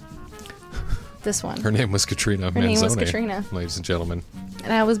born. This one. Her name was Katrina Manzoni. Her name was Katrina. Ladies and gentlemen.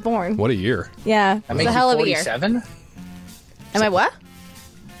 And I was born. What a year. Yeah. It was a hell of a year. 47? Am I what?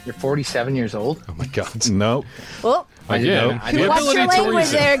 You're 47 years old? Oh, my God. Nope. Well, Again, I the didn't- watch ability your to language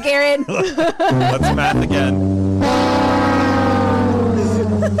reason. there, Garrett. Let's math again.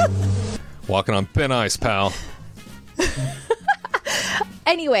 Walking on thin ice, pal.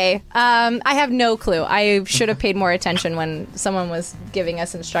 Anyway, I have no clue. I should have paid more attention when someone was giving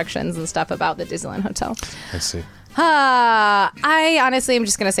us instructions and stuff about the Disneyland Hotel. I see. I honestly am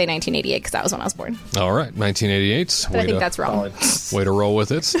just going to say 1988 because that was when I was born. All right, 1988. But I think that's wrong. Way to roll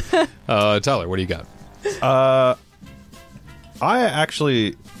with it. Tyler, what do you got? I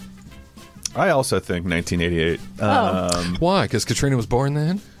also think 1988. Why? Because Katrina was born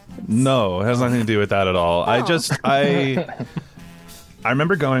then? No, it has nothing to do with that at all. I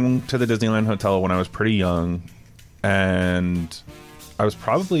remember going to the Disneyland Hotel when I was pretty young, and I was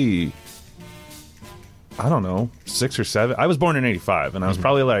probably, I don't know, 6 or 7. I was born in 85, and I was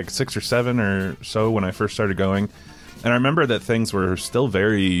probably like 6 or 7 or so when I first started going. And I remember that things were still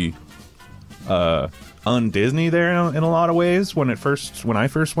very un-Disney there in a lot of ways when I first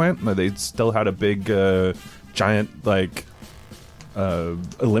went. They still had a big, giant, like,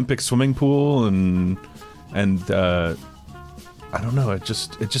 Olympic swimming pool and I don't know. It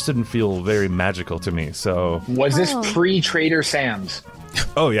just didn't feel very magical to me. So was this pre-Trader Sam's?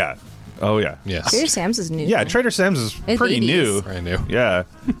 Oh yeah. Yes. Trader Sam's is new. Yeah, Trader Sam's is pretty 80s. new. Brand new. Yeah.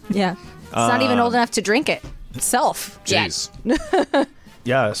 Yeah. It's not even old enough to drink it itself. Jeez.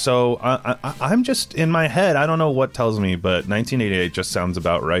 Yeah, so I'm just in my head. I don't know what tells me, but 1988 just sounds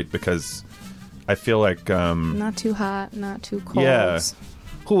about right because I feel like Not too hot, not too cold. yeah.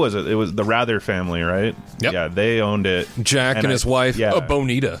 Who was it? It was the Rather family, right? Yep. Yeah, they owned it. Jack and his wife,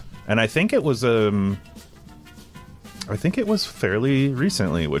 Bonita. And I think it was fairly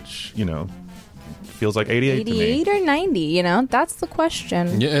recently, which, feels like 88 to me. 88 or 90, that's the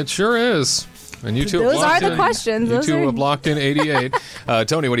question. Yeah, it sure is. And you two Those have locked are the in, questions. You Those two are- have locked in 88.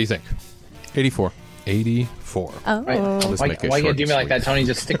 Tony, what do you think? 84. 84. Oh. Let's Why make it you short gonna do and me like sweet. that, Tony?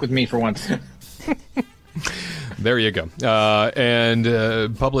 Just stick with me for once. There you go.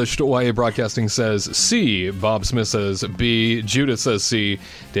 And published YA Broadcasting says C. Bob Smith says B. Judith says C.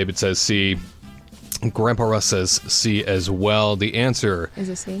 David says C. Grandpa Russ says C as well. The answer Is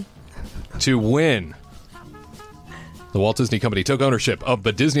it C? to win the Walt Disney Company took ownership of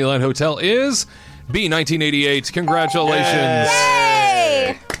the Disneyland Hotel is B. 1988. Congratulations.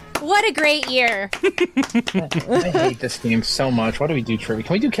 Yay! What a great year. I hate this game so much. Why do we do trivia?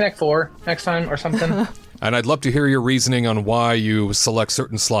 Can we do Connect 4 next time or something? And I'd love to hear your reasoning on why you select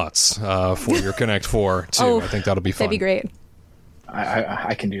certain slots for your Connect 4, too. I think that'll be fun. That'd be great.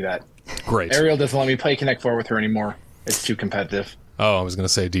 I can do that. Great. Ariel doesn't let me play Connect 4 with her anymore. It's too competitive. Oh, I was going to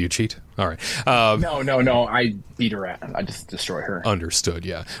say, do you cheat? All right. No. I beat her at. I just destroy her. Understood,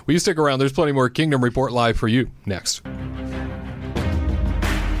 yeah. Will you stick around? There's plenty more Kingdom Report Live for you next.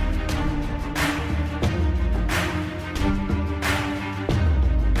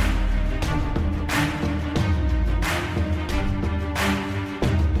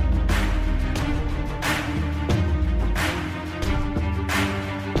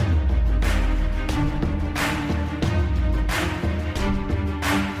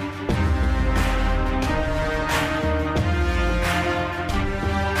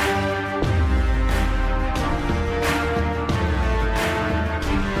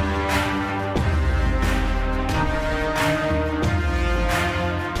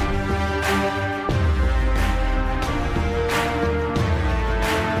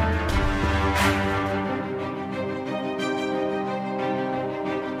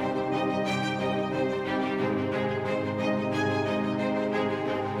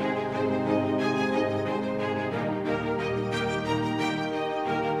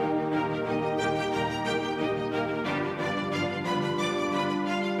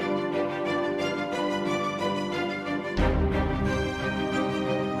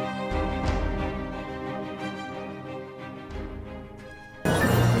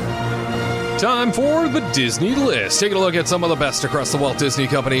 Time for the Disney List. Taking a look at some of the best across the Walt Disney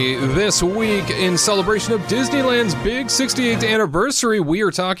Company this week in celebration of Disneyland's big 68th anniversary. We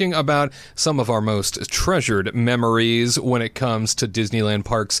are talking about some of our most treasured memories when it comes to Disneyland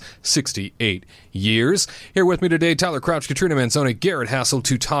Park's 68 years. Here with me today, Tyler Crouch, Katrina Manzoni, Garrett Hassel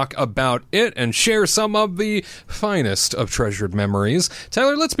to talk about it and share some of the finest of treasured memories.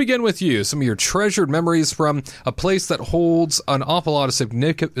 Tyler, let's begin with you. Some of your treasured memories from a place that holds an awful lot of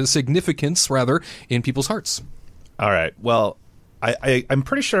significance in people's hearts. All right. Well, I'm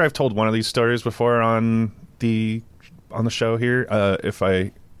pretty sure I've told one of these stories before on the show here.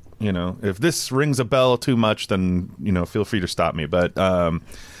 If this rings a bell too much, then feel free to stop me. But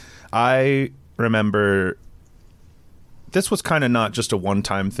I remember this was kind of not just a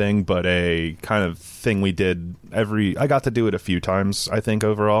one-time thing, but a kind of thing we did I got to do it a few times, I think,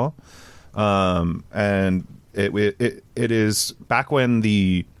 overall. And it is back when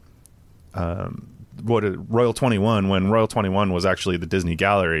the Royal 21, when Royal 21 was actually the Disney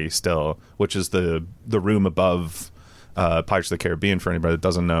Gallery still, which is the room above Pirates of the Caribbean, for anybody that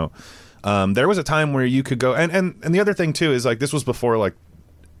doesn't know. There was a time where you could go, and the other thing too is, like, this was before like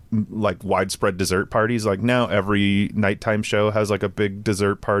widespread dessert parties. Like, now every nighttime show has like a big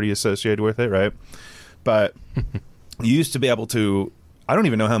dessert party associated with it, right? But you used to be able to, I don't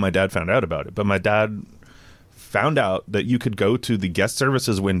even know how my dad found out about it, but my dad found out that you could go to the guest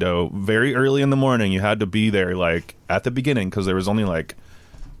services window very early in the morning. You had to be there like at the beginning because there was only like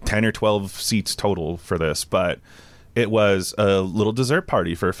 10 or 12 seats total for this, but it was a little dessert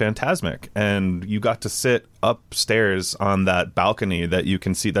party for Fantasmic, and you got to sit upstairs on that balcony that you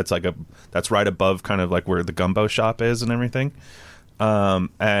can see that's right above kind of like where the gumbo shop is and everything.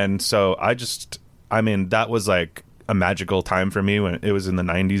 And so that was like a magical time for me when it was in the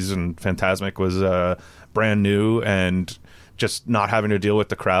 90s and Fantasmic was brand new, and just not having to deal with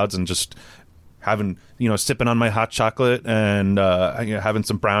the crowds and just having, sipping on my hot chocolate and having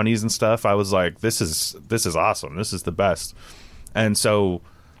some brownies and stuff, I was like, this is awesome. This is the best. And so,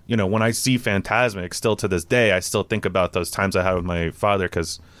 when I see Fantasmic, still to this day, I still think about those times I had with my father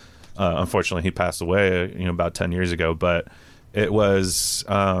because, unfortunately, he passed away, about 10 years ago. But it was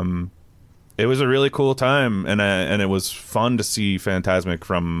a really cool time, and it was fun to see Fantasmic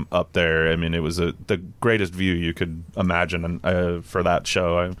from up there. I mean, it was the greatest view you could imagine for that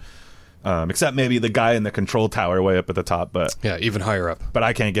show. Except maybe the guy in the control tower way up at the top, but yeah, even higher up. But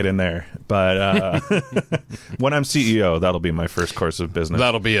I can't get in there. But when I'm CEO, that'll be my first course of business.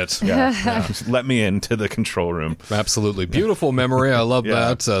 That'll be it. Yeah. Let me into the control room. Absolutely. Beautiful memory. I love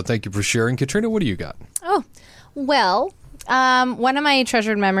that. Thank you for sharing. Katrina, what do you got? Oh, well, one of my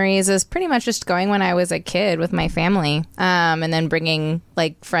treasured memories is pretty much just going when I was a kid with my family, and then bringing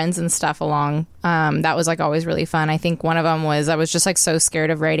like friends and stuff along. That was like always really fun. I think one of them was I was just like so scared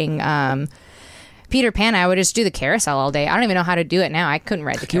of riding Peter Pan. I would just do the carousel all day. I don't even know how to do it now. I couldn't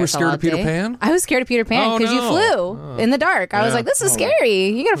ride the carousel. You were scared all of Peter day. Pan? I was scared of Peter Pan because you flew in the dark. I was like, this is scary.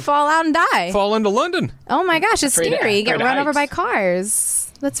 You're gonna fall out and die. Fall into London. Oh my gosh, it's scary. You get run over by heights.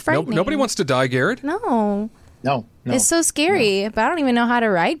 cars. That's frightening. Nobody wants to die, Garrett. No. It's so scary, but I don't even know how to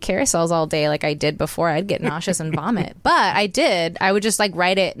ride carousels all day like I did before. I'd get nauseous and vomit. But I did. I would just like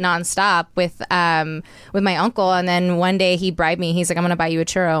ride it nonstop with my uncle, and then one day he bribed me. He's like, "I'm going to buy you a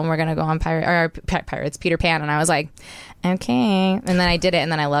churro, and we're going to go on Pirates Peter Pan." And I was like, "Okay." And then I did it,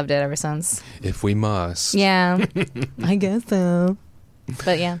 and then I loved it ever since. If we must. Yeah, I guess so.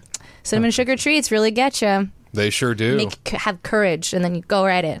 But yeah, cinnamon sugar treats really get you. They sure do. Have courage, and then you go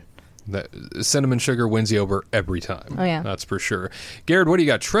ride it. That cinnamon sugar wins you over every time. Oh, yeah. That's for sure. Garrett, what do you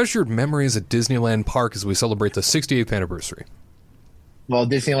got? Treasured memories at Disneyland Park as we celebrate the 68th anniversary. Well,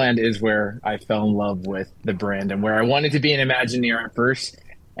 Disneyland is where I fell in love with the brand and where I wanted to be an Imagineer at first.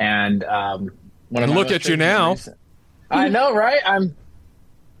 And look at you now. I know, right? I'm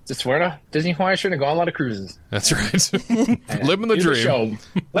just swear to Disney Hawaii should go on a lot of cruises. That's right. Living the dream.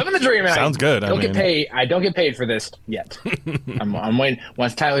 Living the dream. Sounds good. I don't get paid for this yet. I'm waiting.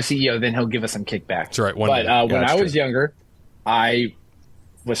 Once Tyler's CEO, then he'll give us some kickback. That's right. When I was younger, I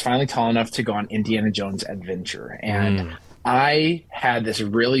was finally tall enough to go on Indiana Jones Adventure, and I had this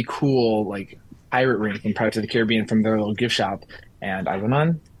really cool like pirate ring from Pirates of the Caribbean from their little gift shop, and I went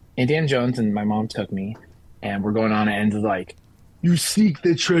on Indiana Jones, and my mom took me, and we're going on it, and like, you seek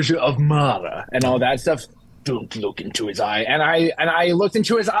the treasure of Mara and all that stuff. Don't look into his eye. And I looked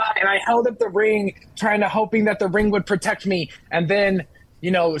into his eye and I held up the ring, hoping that the ring would protect me. And then,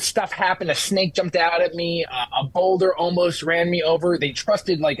 stuff happened. A snake jumped out at me. A boulder almost ran me over. They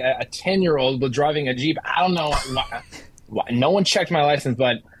trusted like a 10-year-old with driving a Jeep. I don't know why. No one checked my license,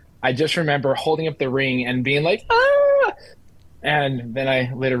 but I just remember holding up the ring and being like, ah! And then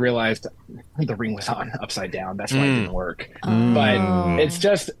I later realized the ring was on upside down. That's why it didn't work. But it's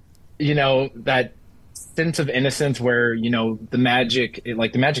just, that sense of innocence where, the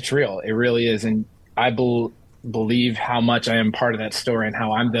magic's real. It really is. And I believe how much I am part of that story and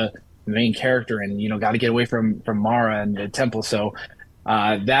how I'm the main character and, got to get away from Mara and the temple. So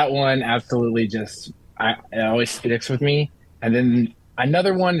that one absolutely just, it always sticks with me. And then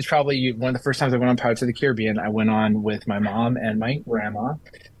another one is probably one of the first times I went on Pirates of the Caribbean. I went on with my mom and my grandma,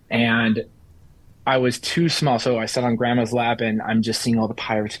 and I was too small. So I sat on grandma's lap and I'm just seeing all the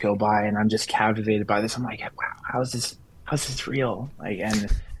pirates go by and I'm just captivated by this. I'm like, wow, how's this real? Like,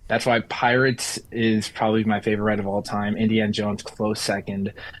 and that's why Pirates is probably my favorite ride of all time. Indiana Jones, close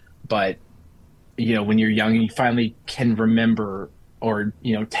second. But, when you're young and you finally can remember or,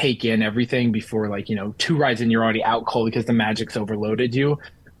 take in everything before like, 2 rides and you're already out cold because the magic's overloaded you.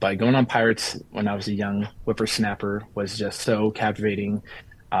 But going on Pirates when I was a young whippersnapper was just so captivating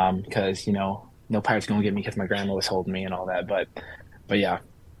because, no pirate's going to get me because my grandma was holding me and all that. But yeah,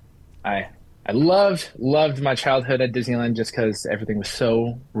 I loved my childhood at Disneyland just because everything was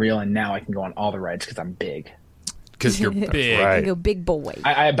so real. And now I can go on all the rides because I'm big. Because you're big. Right. You go big boy.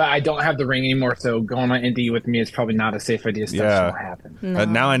 But I don't have the ring anymore, so going on Indy with me is probably not a safe idea. Stuff won't happen. No.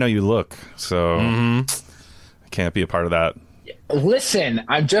 Now I know you look, so I can't be a part of that. Listen,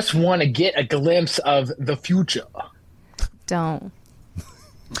 I just want to get a glimpse of the future. Don't.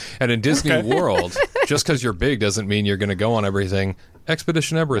 And in Disney World, just because you're big doesn't mean you're going to go on everything.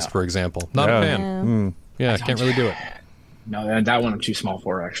 Expedition Everest, for example. Not a fan. Yeah, can't really do it. No, that one I'm too small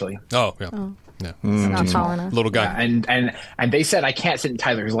for, actually. Oh, yeah. Yeah. It's not tall enough. Little guy. Yeah, and they said I can't sit in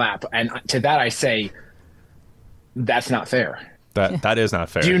Tyler's lap. And to that I say, that's not fair. That is not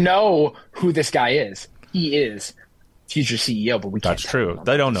fair. Do you know who this guy is? He is future CEO, but we can't. That's true.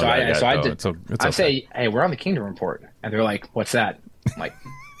 They don't know that yet, So I though. did. It's okay. I say, hey, we're on the Kingdom Report, and they're like, "What's that?" I'm like,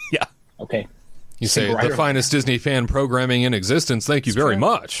 Yeah. okay. You say Single the writer. finest Disney fan programming in existence. Thank you very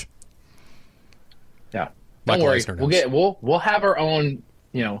much. Yeah. Mike Don't worry. Leisner We'll knows. we'll have our own,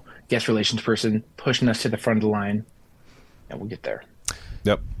 guest relations person pushing us to the front of the line, and we'll get there.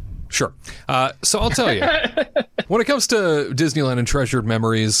 Yep. Sure. So I'll tell you, when it comes to Disneyland and treasured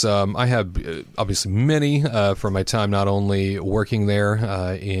memories, I have obviously many from my time not only working there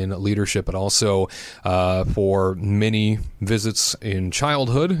in leadership, but also for many visits in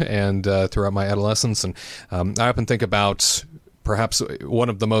childhood and throughout my adolescence. And I often think about perhaps one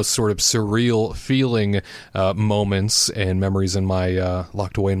of the most sort of surreal feeling moments and memories in my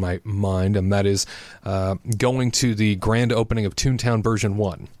locked away in my mind, and that is going to the grand opening of Toontown version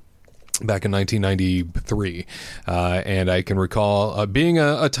 1. Back in 1993, and I can recall being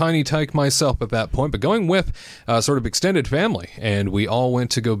a tiny tyke myself at that point, but going with sort of extended family, and we all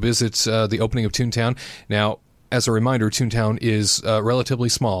went to go visit the opening of Toontown. Now, as a reminder, Toontown is relatively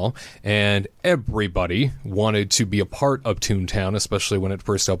small, and everybody wanted to be a part of Toontown, especially when it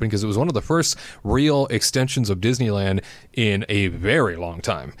first opened, because it was one of the first real extensions of Disneyland in a very long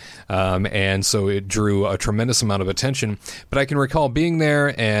time. And so it drew a tremendous amount of attention. But I can recall being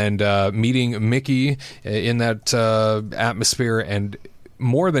there and meeting Mickey in that atmosphere, and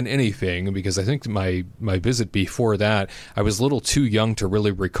more than anything, because I think my visit before that, I was a little too young to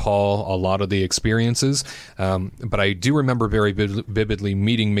really recall a lot of the experiences, but I do remember very vividly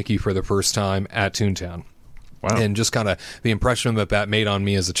meeting Mickey for the first time at Toontown. Wow. And just kind of the impression that made on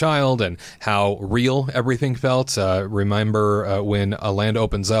me as a child and how real everything felt. Remember when a land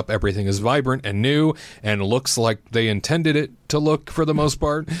opens up, everything is vibrant and new and looks like they intended it to look for the most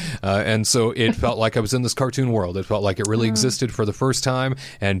part. And so it felt like I was in this cartoon world. It felt like it really existed for the first time,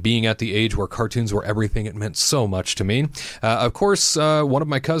 and being at the age where cartoons were everything, it meant so much to me. Of course, one of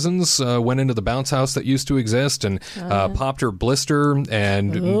my cousins went into the bounce house that used to exist and popped her blister,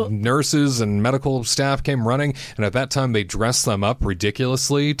 and nurses and medical staff came running. And at that time, they dressed them up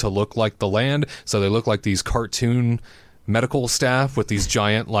ridiculously to look like the land. So they look like these cartoon medical staff with these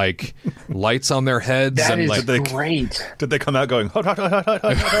giant lights on their heads. That and is great. Did they come out going hut, hut, hut, hut,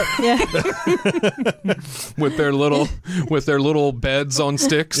 hut, hut? Yeah. with their little beds on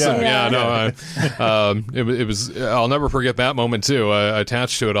sticks? It was. I'll never forget that moment too.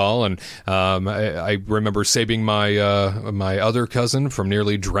 Attached to it all, and I remember saving my my other cousin from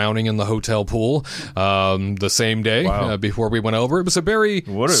nearly drowning in the hotel pool the same day before we went over. It was a very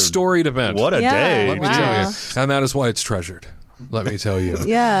storied event. What a day! Let me tell you, and that is why it's treasured. Let me tell you.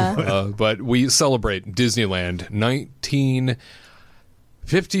 Yeah. But we celebrate Disneyland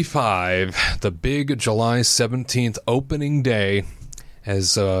 1955, the big July 17th opening day,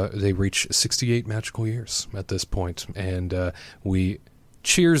 as they reach 68 magical years at this point. And we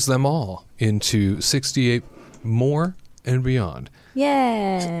cheers them all into 68 more and beyond.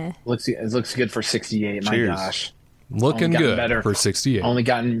 Yeah. It looks good for 68. Cheers. My gosh. Looking good better. for 68. Only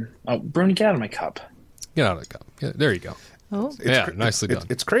gotten... Oh, Bruni, get out of my cup. Get out of the cup. Yeah, there you go. Oh. Nicely done.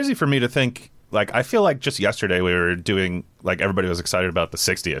 It's crazy for me to think, I feel like just yesterday we were doing, everybody was excited about the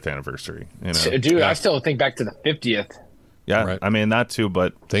 60th anniversary. Dude, I still think back to the 50th. Yeah, Right. I mean, that too,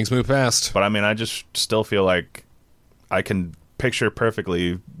 but Things move fast. I mean, I just still feel like I can picture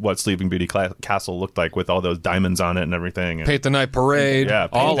perfectly what Sleeping Beauty Castle looked like with all those diamonds on it and everything. And, Paint the Night Parade. yeah,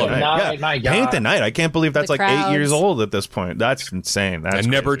 all Paint of the it. Night. My God. Paint the Night. I can't believe that's The 8 crowds. years old at this point. That's insane. That's And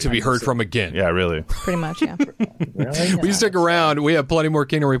never crazy. to be heard from again. Yeah, really. Pretty much, yeah. Really? We stick around. We have plenty more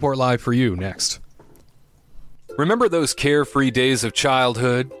Kingdom Report Live for you next. Remember those carefree days of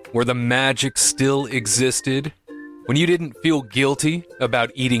childhood where the magic still existed? When you didn't feel guilty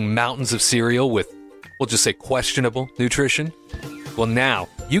about eating mountains of cereal with, we'll just say, questionable nutrition? Well, now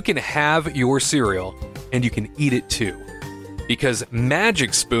you can have your cereal and you can eat it too. Because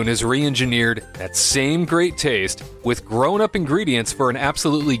Magic Spoon has re-engineered that same great taste with grown-up ingredients for an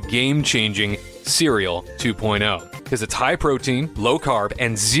absolutely game-changing Cereal 2.0. Because it's high protein, low carb,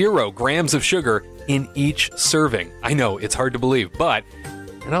 and 0 grams of sugar in each serving. I know, it's hard to believe, but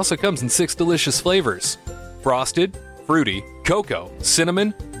it also comes in 6 delicious flavors. Frosted, fruity, cocoa,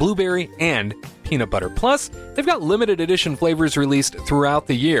 cinnamon, blueberry, and peanut butter. Plus, they've got limited edition flavors released throughout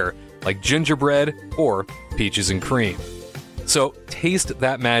the year, like gingerbread or peaches and cream. So taste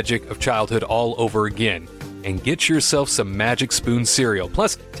that magic of childhood all over again and get yourself some Magic Spoon cereal.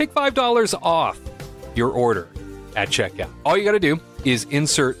 Plus, take $5 off your order at checkout. All you got to do is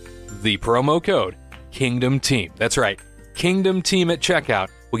insert the promo code Kingdom Team. That's right, Kingdom Team at checkout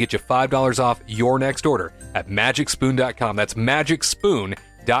will get you $5 off your next order at magicspoon.com. That's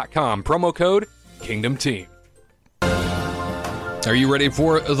magicspoon.com. Promo code Kingdom Team. Are you ready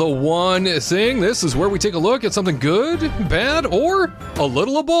for the one thing? This is where we take a look at something good, bad, or a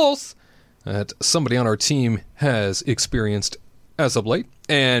little of both that somebody on our team has experienced as of late.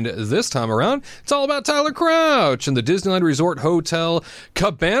 And this time around, it's all about Tyler Crouch and the Disneyland Resort Hotel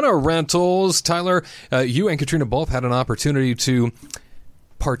Cabana Rentals. Tyler, you and Katrina both had an opportunity to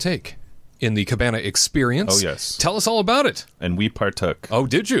partake in the Cabana experience. Oh, yes. Tell us all about it. And we partook. Oh,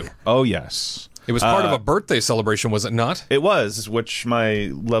 did you? Oh, yes. It was part of a birthday celebration, was it not? It was, which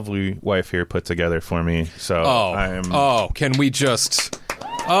my lovely wife here put together for me. So can we just...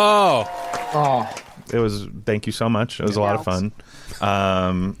 It was, thank you so much. It was a lot of fun.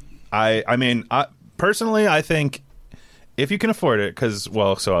 Personally, I think if you can afford it, because,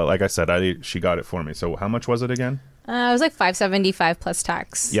 so like I said, she got it for me. So how much was it again? It was like $575 plus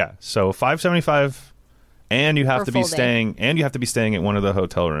tax. Yeah, so $575, and you have to be full day. staying at one of the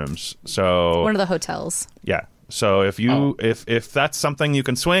hotel rooms. So One of the hotels. yeah. So if that's something you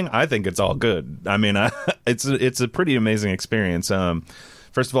can swing, I think it's all good. I mean, it's a pretty amazing experience.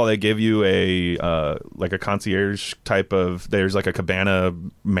 First of all, they give you a concierge type of. There's like a cabana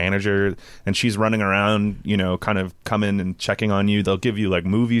manager, and she's running around, kind of coming and checking on you. They'll give you like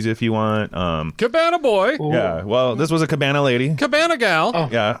movies if you want. Cabana boy. Ooh. Yeah. Well, this was a cabana lady. Cabana gal. Oh.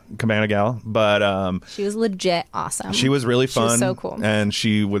 Yeah, cabana gal. But she was legit awesome. She was really fun. She was so cool. And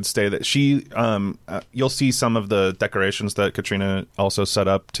she would stay that you'll see some of the decorations that Katrina also set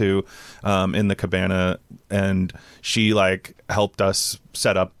up too in the cabana, and she helped us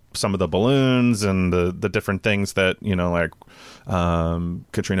set up some of the balloons and the different things that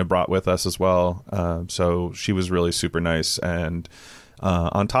Katrina brought with us as well. So she was really super nice, and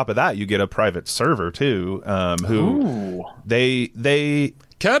on top of that, you get a private server too. Who they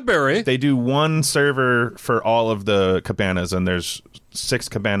Cadbury. They do one server for all of the cabanas, and there's 6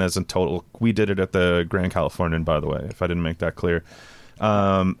 cabanas in total. We did it at the Grand Californian, by the way, if I didn't make that clear.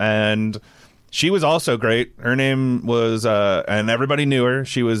 And she was also great. Her name was, and everybody knew her.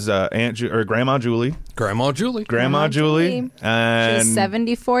 She was Grandma Julie. Grandma Julie. Grandma Julie. And she was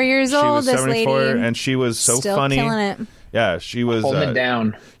 74 years old, this lady. And she was so Still funny. killing it. Yeah, she was holding it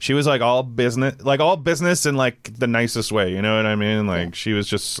down. She was all business in the nicest way. You know what I mean? She was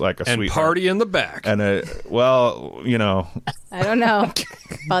just like a and sweetheart. Party in the back. And I don't know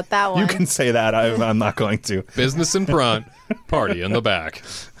about that one. You can say that. I'm not going to. Business in front, party in the back.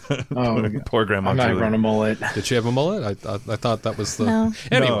 Oh, poor Grandma I'm not Julie. growing a mullet. Did she have a mullet? I thought that was the... No.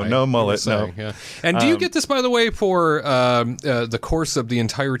 Anyway, no mullet, saying, no. Yeah. And do you get this, by the way, for the course of the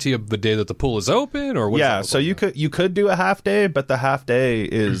entirety of the day that the pool is open? Or what yeah, so you could do a half day, but the half day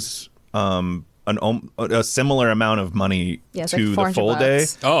is a similar amount of money to the full day.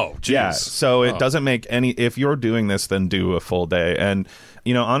 Oh, geez. Yeah, so it doesn't make any... If you're doing this, then do a full day. And,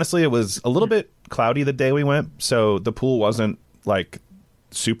 honestly, it was a little bit cloudy the day we went, so the pool wasn't,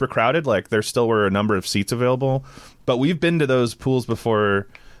 super crowded. There still were a number of seats available, but we've been to those pools before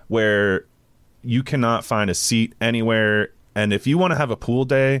where you cannot find a seat anywhere, and if you want to have a pool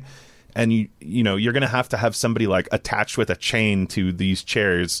day, and you're gonna have to have somebody attached with a chain to these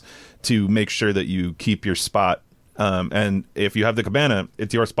chairs to make sure that you keep your spot. And if you have the cabana,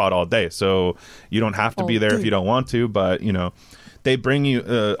 it's your spot all day, so you don't have to be there if you don't want to, but they bring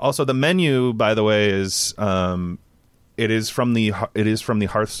you also the menu, by the way, is It is from the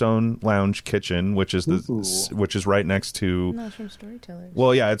Hearthstone Lounge kitchen, which is right next to. No, it's from Storytellers.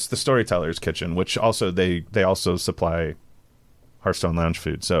 Well, yeah, it's the Storytellers kitchen, which also they also supply Hearthstone Lounge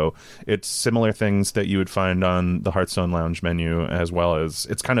food. So it's similar things that you would find on the Hearthstone Lounge menu, as well as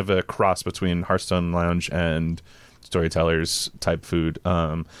it's kind of a cross between Hearthstone Lounge and Storytellers type food.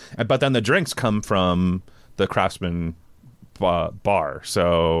 But then the drinks come from the Craftsman bar.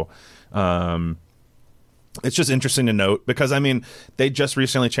 So. It's just interesting to note because, they just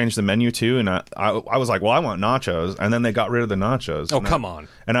recently changed the menu too. And I was like, well, I want nachos. And then they got rid of the nachos. Oh, come on.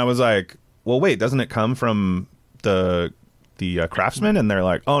 And I was like, well, wait, doesn't it come from the Craftsman? And they're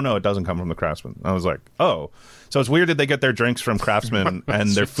like, oh, no, it doesn't come from the Craftsman. I was like, oh. So it's weird that they get their drinks from Craftsman and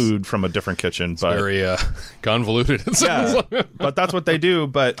their food from a different kitchen. But very convoluted. Yeah, but that's what they do.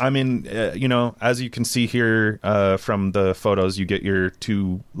 But as you can see here from the photos, you get your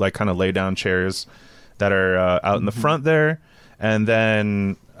 2 kind of lay down chairs that are out in the front there, and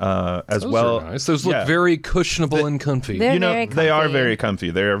then as Those well. Are nice. Those look very cushionable and comfy. They're very comfy. They are very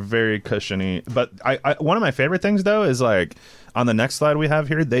comfy. They are very cushiony. But I one of my favorite things though is on the next slide we have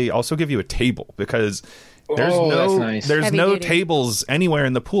here, they also give you a table because there's Heavy no duty. tables anywhere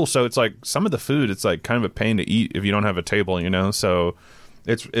in the pool. So it's some of the food, it's kind of a pain to eat if you don't have a table, So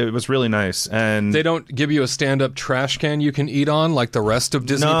It was really nice, and They don't give you a stand-up trash can you can eat on like the rest of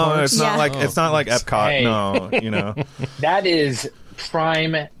Disney no, parks? it's not Yeah. like it's not like Epcot. Hey. No, you know, That is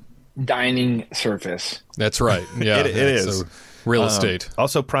prime dining surface. That's right. Yeah, It is. So, real estate.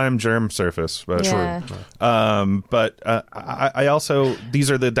 also prime germ surface. But Yeah. I also,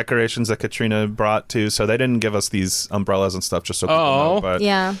 these are the decorations that Katrina brought too. So they didn't give us these umbrellas and stuff just so people know. But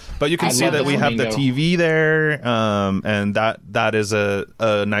Yeah. But you can I see love that the we have the flamingo. TV there, and that is a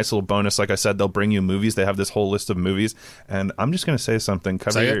nice little bonus. Like I said, they'll bring you movies. They have this whole list of movies, and I'm just going to say something.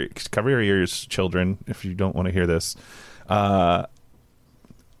 Say Cover your ears, children, if you don't want to hear this.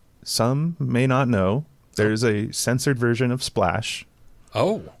 Some may not know there's a censored version of Splash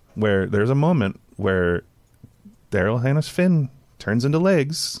Oh. where there's a moment where Daryl Hannah's fin turns into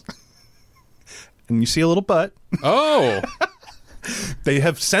legs, and you see a little butt. Oh. They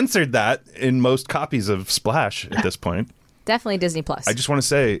have censored that in most copies of Splash at this point. Definitely Disney Plus. I just want to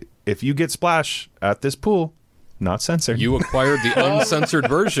say, if you get Splash at this pool, not censored. You acquired the uncensored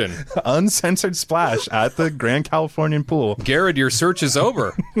version. Uncensored Splash at the Grand Californian pool. Garrett, your search is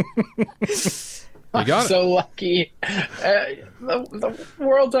over. You got it. So lucky. The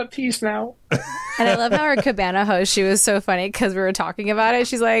world's at peace now. And I love how our cabana host, she was so funny because we were talking about it.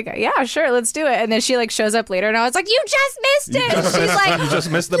 She's like, yeah, sure, let's do it. And then she like shows up later and I was like, you just missed it. She's like, You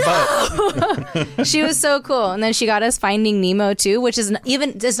just missed the butt. she was so cool. And then she got us Finding Nemo too, which is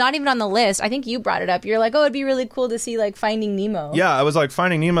it's not even on the list. I think you brought it up. You're like, oh, it'd be really cool to see like Finding Nemo. Yeah, I was like,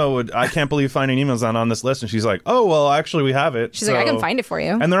 Finding Nemo I can't believe Finding Nemo's not on this list. And she's like, oh, well, actually, we have it. She's like, I can find it for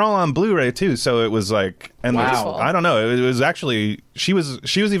you. And they're all on Blu-ray too, so it was like, and Wow. I don't know, it was actually, she was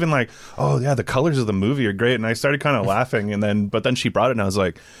even like, oh yeah, the colors of the movie are great, and I started kind of laughing, but then she brought it, and I was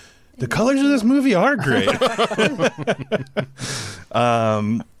like, the colors of this movie are great.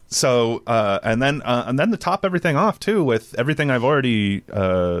 So and then to top everything off too, with everything I've already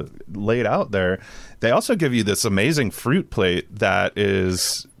laid out there, they also give you this amazing fruit plate that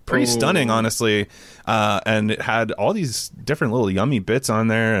is pretty stunning, honestly. And it had all these different little yummy bits on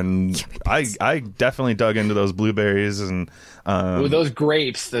there, and I definitely dug into those blueberries and Ooh, those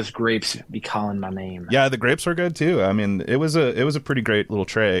grapes be calling my name. yeah, the grapes were good too. I mean, it was a pretty great little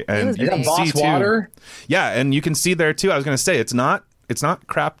tray, and was you Is can that Boss see too. water? Yeah, and you can see there too. I was going to say it's not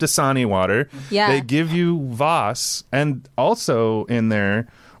crap Dasani water. Yeah. They give you Voss, and also in there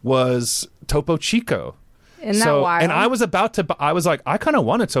was Topo Chico. Isn't that wild? And I was like, I kind of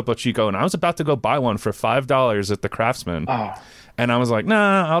want a Topo Chico, and I was about to go buy one for $5 at the Craftsman. Oh. And I was like,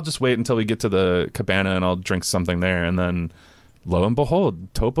 nah, I'll just wait until we get to the cabana and I'll drink something there. And then, lo and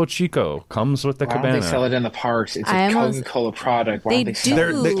behold, Topo Chico comes with the Why cabana. don't they sell it in the parks? It's I a almost- Coca-Cola product. Why They don't they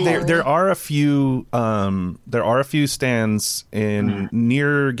sell it? do. There are a few stands in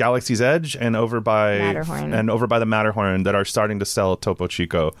near Galaxy's Edge and over by Matterhorn. the Matterhorn that are starting to sell Topo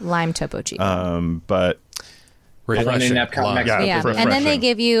Chico. Lime Topo Chico. But Refreshing. Epcot Lime. next Yeah, week. Yeah, refreshing. and then they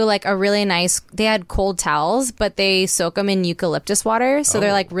give you like a really nice. They had cold towels, but they soak them in eucalyptus water, so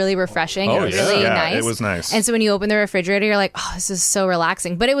they're like really refreshing Oh, and yeah. really Yeah, nice. it was nice. And so when you open the refrigerator, you're like, "Oh, this is so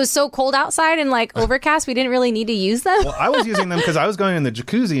relaxing." But it was so cold outside and like overcast, we didn't really need to use them. well, I was using them because I was going in the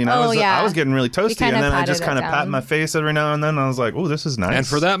jacuzzi and I was getting really toasty, kinda and then I patted just it kind of down. pat my face every now and then. I was like, oh, this is nice. And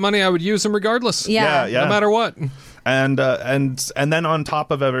for that money, I would use them regardless. Yeah. yeah. No matter what. And then on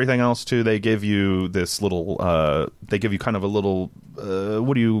top of everything else too, they give you this little kind of a little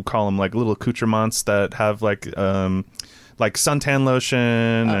what do you call them, like little accoutrements that have like suntan lotion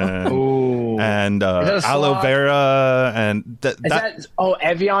and that a aloe swab? vera and Is that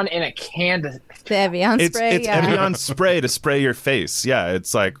Evian in a can? The Evian it's spray. yeah. Evian spray to spray your face. Yeah,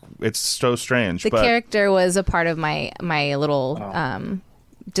 it's so strange. The but character was a part of my little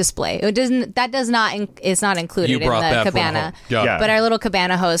display. It doesn't. That does not. It's not included You in brought that the from cabana. home. Yeah. Yeah. But our little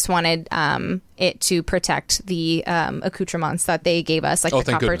cabana host wanted it to protect the accoutrements that they gave us, like Oh, the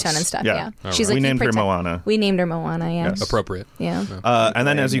thank copper goodness. tone and stuff. Yeah. Yeah. She's We like, named her "You protect-" Moana. We named her Moana. Yeah. Yes. Appropriate. Yeah. And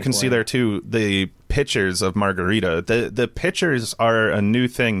then, as you can see there too, the pictures of Margarita. The pictures are a new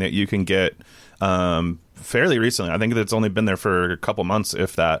thing that you can get fairly recently. I think it's only been there for a couple months,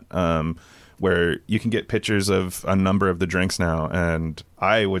 if that. Where you can get pictures of a number of the drinks now, and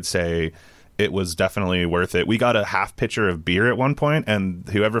I would say it was definitely worth it. We got a half pitcher of beer at one point, and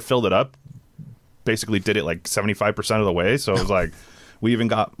whoever filled it up basically did it like 75% of the way. So it was like, we even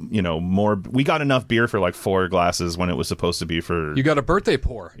got, more. We got enough beer for like 4 glasses when it was supposed to be for. You got a birthday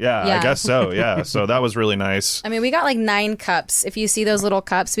pour. Yeah, Yeah. I guess so. Yeah. So that was really nice. I mean, we got like 9 cups. If you see those little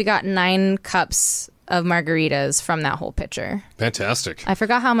cups, we got 9 cups of margaritas from that whole pitcher. Fantastic. I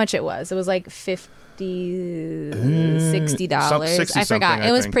forgot how much it was. It was like $60. I forgot.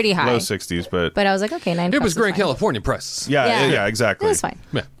 It was pretty high. Low 60s, but I was like, okay, $9. It was Grand fine. California prices. Yeah, exactly. It was fine.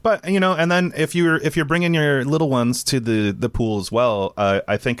 Yeah. But and then if you're bringing your little ones to the pool as well,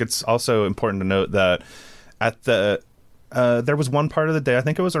 I think it's also important to note that at the there was one part of the day, I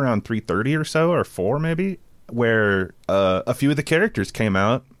think it was around 3:30 or so, or 4 maybe, where a few of the characters came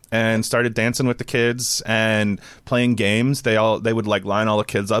out and started dancing with the kids and playing games. They would like line all the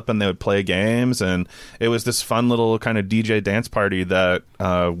kids up and they would play games, and it was this fun little kind of DJ dance party that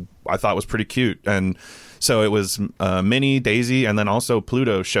I thought was pretty cute. And so it was Minnie, Daisy, and then also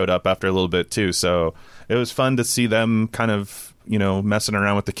Pluto showed up after a little bit too. So it was fun to see them kind of messing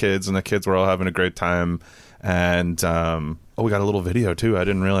around with the kids, and the kids were all having a great time. And we got a little video too. I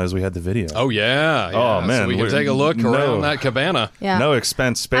didn't realize we had the video. Oh yeah. Oh man, so we can take a look around that cabana. Yeah. No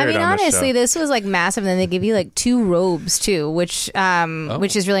expense spared. I mean, on honestly, this this was like massive. And then they give you like 2 robes too, which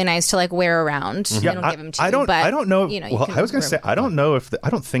is really nice to like wear around. show. They Yeah, don't give them to I you, don't. but, I don't know. you Well, can I was gonna wear say them. I don't know if I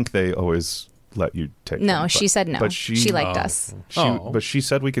don't think they always let you take. No, them, she said no. But she liked us. But she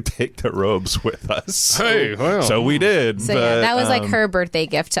said we could take the robes with us. Hey, well. So we did. So but, yeah, that was like her birthday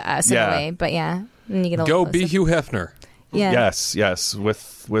gift to us in a way. But yeah, and you get a Go little be Hugh Hefner. Yeah. Yes.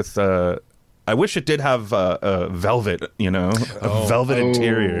 With I wish it did have a velvet, a velvet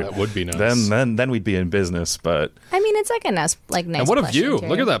interior. That would be nice. Then we'd be in business. But I mean, it's like a nice, nice. And what a plush view! interior.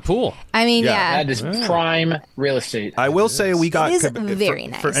 Look at that pool. I mean, That is prime real estate. I will say we got It is very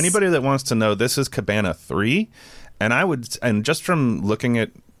nice. For anybody that wants to know, this is Cabana 3, and just from looking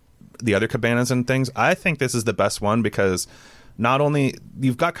at the other cabanas and things, I think this is the best one because not only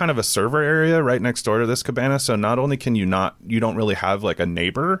you've got kind of a server area right next door to this cabana, so not only can you don't really have like a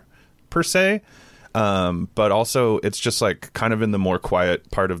neighbor per se, but also it's just like kind of in the more quiet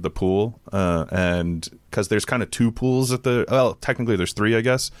part of the pool, and because there's kind of 2 pools technically there's 3, I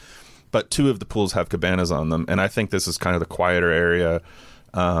guess, but 2 of the pools have cabanas on them, and I think this is kind of the quieter area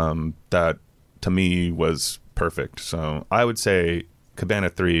that to me was perfect. So I would say Cabana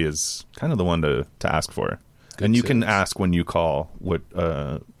 3 is kind of the one to ask for. And you can ask when you call what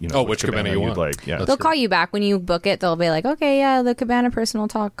which cabana you want. Like. Yeah, They'll call you back when you book it. They'll be like, okay, yeah, the cabana person will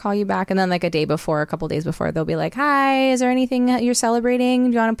call you back. And then like a couple days before, they'll be like, hi, is there anything that you're celebrating?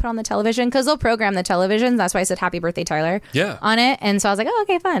 Do you want to put on the television? Because they'll program the television. That's why I said happy birthday, Tyler, on it. And so I was like, oh,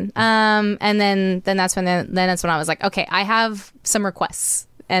 okay, fun. And then that's when I was like, okay, I have some requests.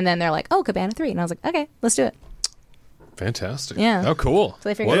 And then they're like, oh, Cabana 3. And I was like, okay, let's do it. Fantastic. Yeah. Oh, cool. So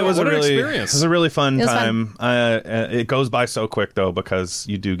I figured it was what a an really experience. It was a really fun It was time. It goes by so quick though because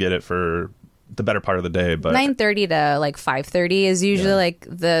you do get it for the better part of the day. But 9:30 to like 5:30 is usually like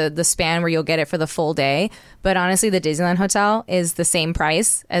the span where you'll get it for the full day. But honestly, the Disneyland Hotel is the same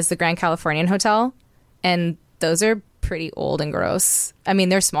price as the Grand Californian Hotel, and those are pretty old and gross. I mean,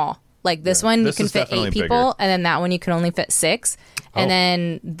 they're small. Like this one, you can is fit 8 definitely people, bigger. and then that one you can only fit 6. And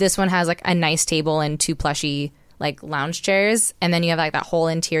then this one has like a nice table and 2 plushy like lounge chairs, and then you have like that whole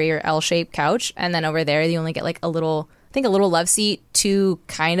interior L-shaped couch, and then over there you only get like a little love seat, 2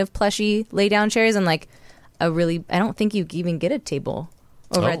 kind of plushy lay down chairs, and like I don't think you even get a table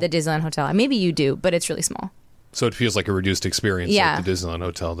over at the Disneyland Hotel. Maybe you do, but it's really small. So it feels like a reduced experience at the Disneyland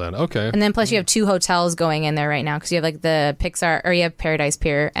Hotel then. Okay. And then plus you have 2 hotels going in there right now because you have like the Pixar, or you have Paradise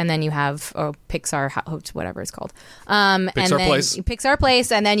Pier, and then you have Pixar, whatever it's called. Pixar Place,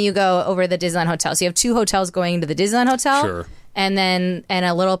 and then you go over the Disneyland Hotel. So you have 2 hotels going to the Disneyland Hotel. Sure. And then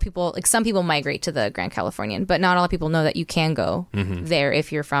some people migrate to the Grand Californian, but not all people know that you can go there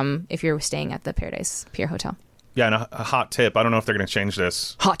if you're staying at the Paradise Pier Hotel. yeah, and a hot tip. I don't know if they're going to change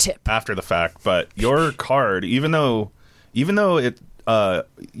this Hot tip. after the fact, but your card, even though it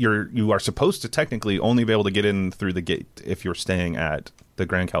you are supposed to technically only be able to get in through the gate if you're staying at the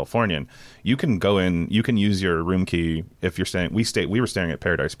Grand Californian, you can go in. You can use your room key if you're staying. We were staying at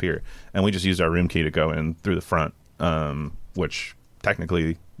Paradise Pier, and we just used our room key to go in through the front, which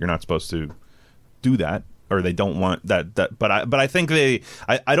technically you're not supposed to do that, or they don't want that. But I think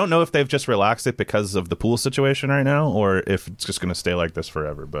I don't know if they've just relaxed it because of the pool situation right now, or if it's just going to stay like this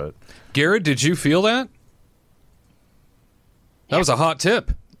forever. But Garrett, did you feel that? That was a hot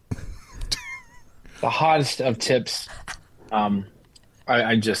tip. The hottest of tips.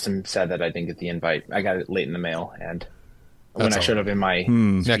 I just am sad that I didn't get the invite. I got it late in the mail, and when I showed up in my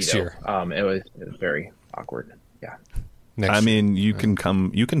Next Speedo, year. it was very awkward. Yeah. Next year. you can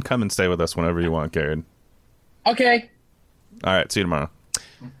come. You can come and stay with us whenever you want, Garrett. Okay. All right. See you tomorrow.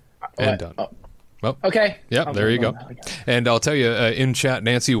 And done. Well, okay. Yeah, there you go. And I'll tell you, in chat,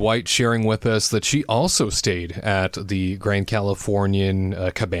 Nancy White sharing with us that she also stayed at the Grand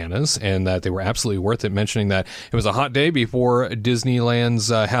Californian Cabanas and that they were absolutely worth it, mentioning that it was a hot day before Disneyland's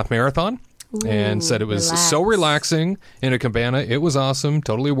half marathon. And said it was so relaxing in a cabana. It was awesome,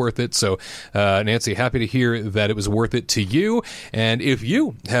 totally worth it. So, Nancy, happy to hear that it was worth it to you. And if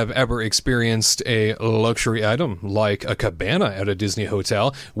you have ever experienced a luxury item like a cabana at a Disney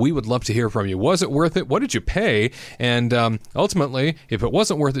hotel, we would love to hear from you. Was it worth it? What did you pay? And ultimately, if it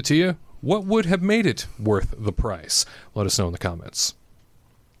wasn't worth it to you, what would have made it worth the price? Let us know in the comments.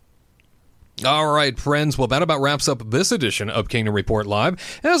 All right, friends. Well, that about wraps up this edition of Kingdom Report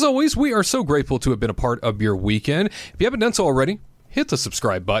Live. As always, we are so grateful to have been a part of your weekend. If you haven't done so already, hit the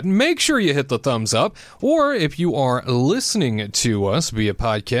subscribe button. Make sure you hit the thumbs up. Or if you are listening to us via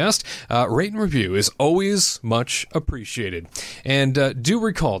podcast, rate and review is always much appreciated. And do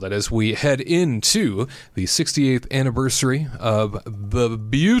recall that as we head into the 68th anniversary of the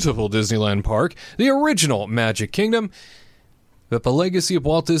beautiful Disneyland Park, the original Magic Kingdom, that the legacy of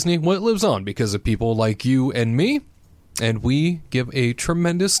Walt Disney, well, it lives on because of people like you and me, and we give a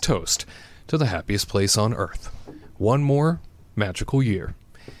tremendous toast to the happiest place on Earth. One more magical year.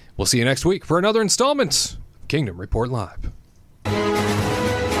 We'll see you next week for another installment of Kingdom Report Live.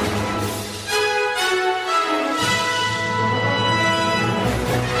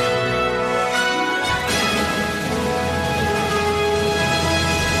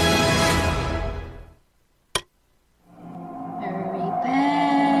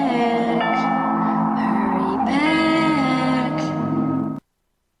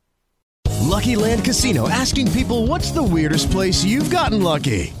 Lucky Land Casino, asking people, what's the weirdest place you've gotten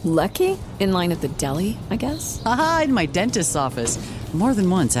lucky? Lucky? In line at the deli, I guess? Aha, in my dentist's office. More than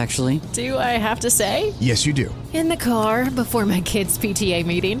once, actually. Do I have to say? Yes, you do. In the car before my kids' PTA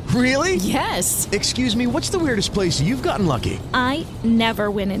meeting. Really? Yes. Excuse me, what's the weirdest place you've gotten lucky? I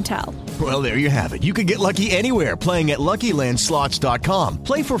never win and tell. Well, there you have it. You can get lucky anywhere, playing at LuckyLandSlots.com.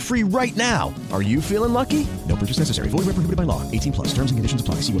 Play for free right now. Are you feeling lucky? No purchase necessary. Void where prohibited by law. 18+. Terms and conditions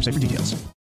apply. See website for details.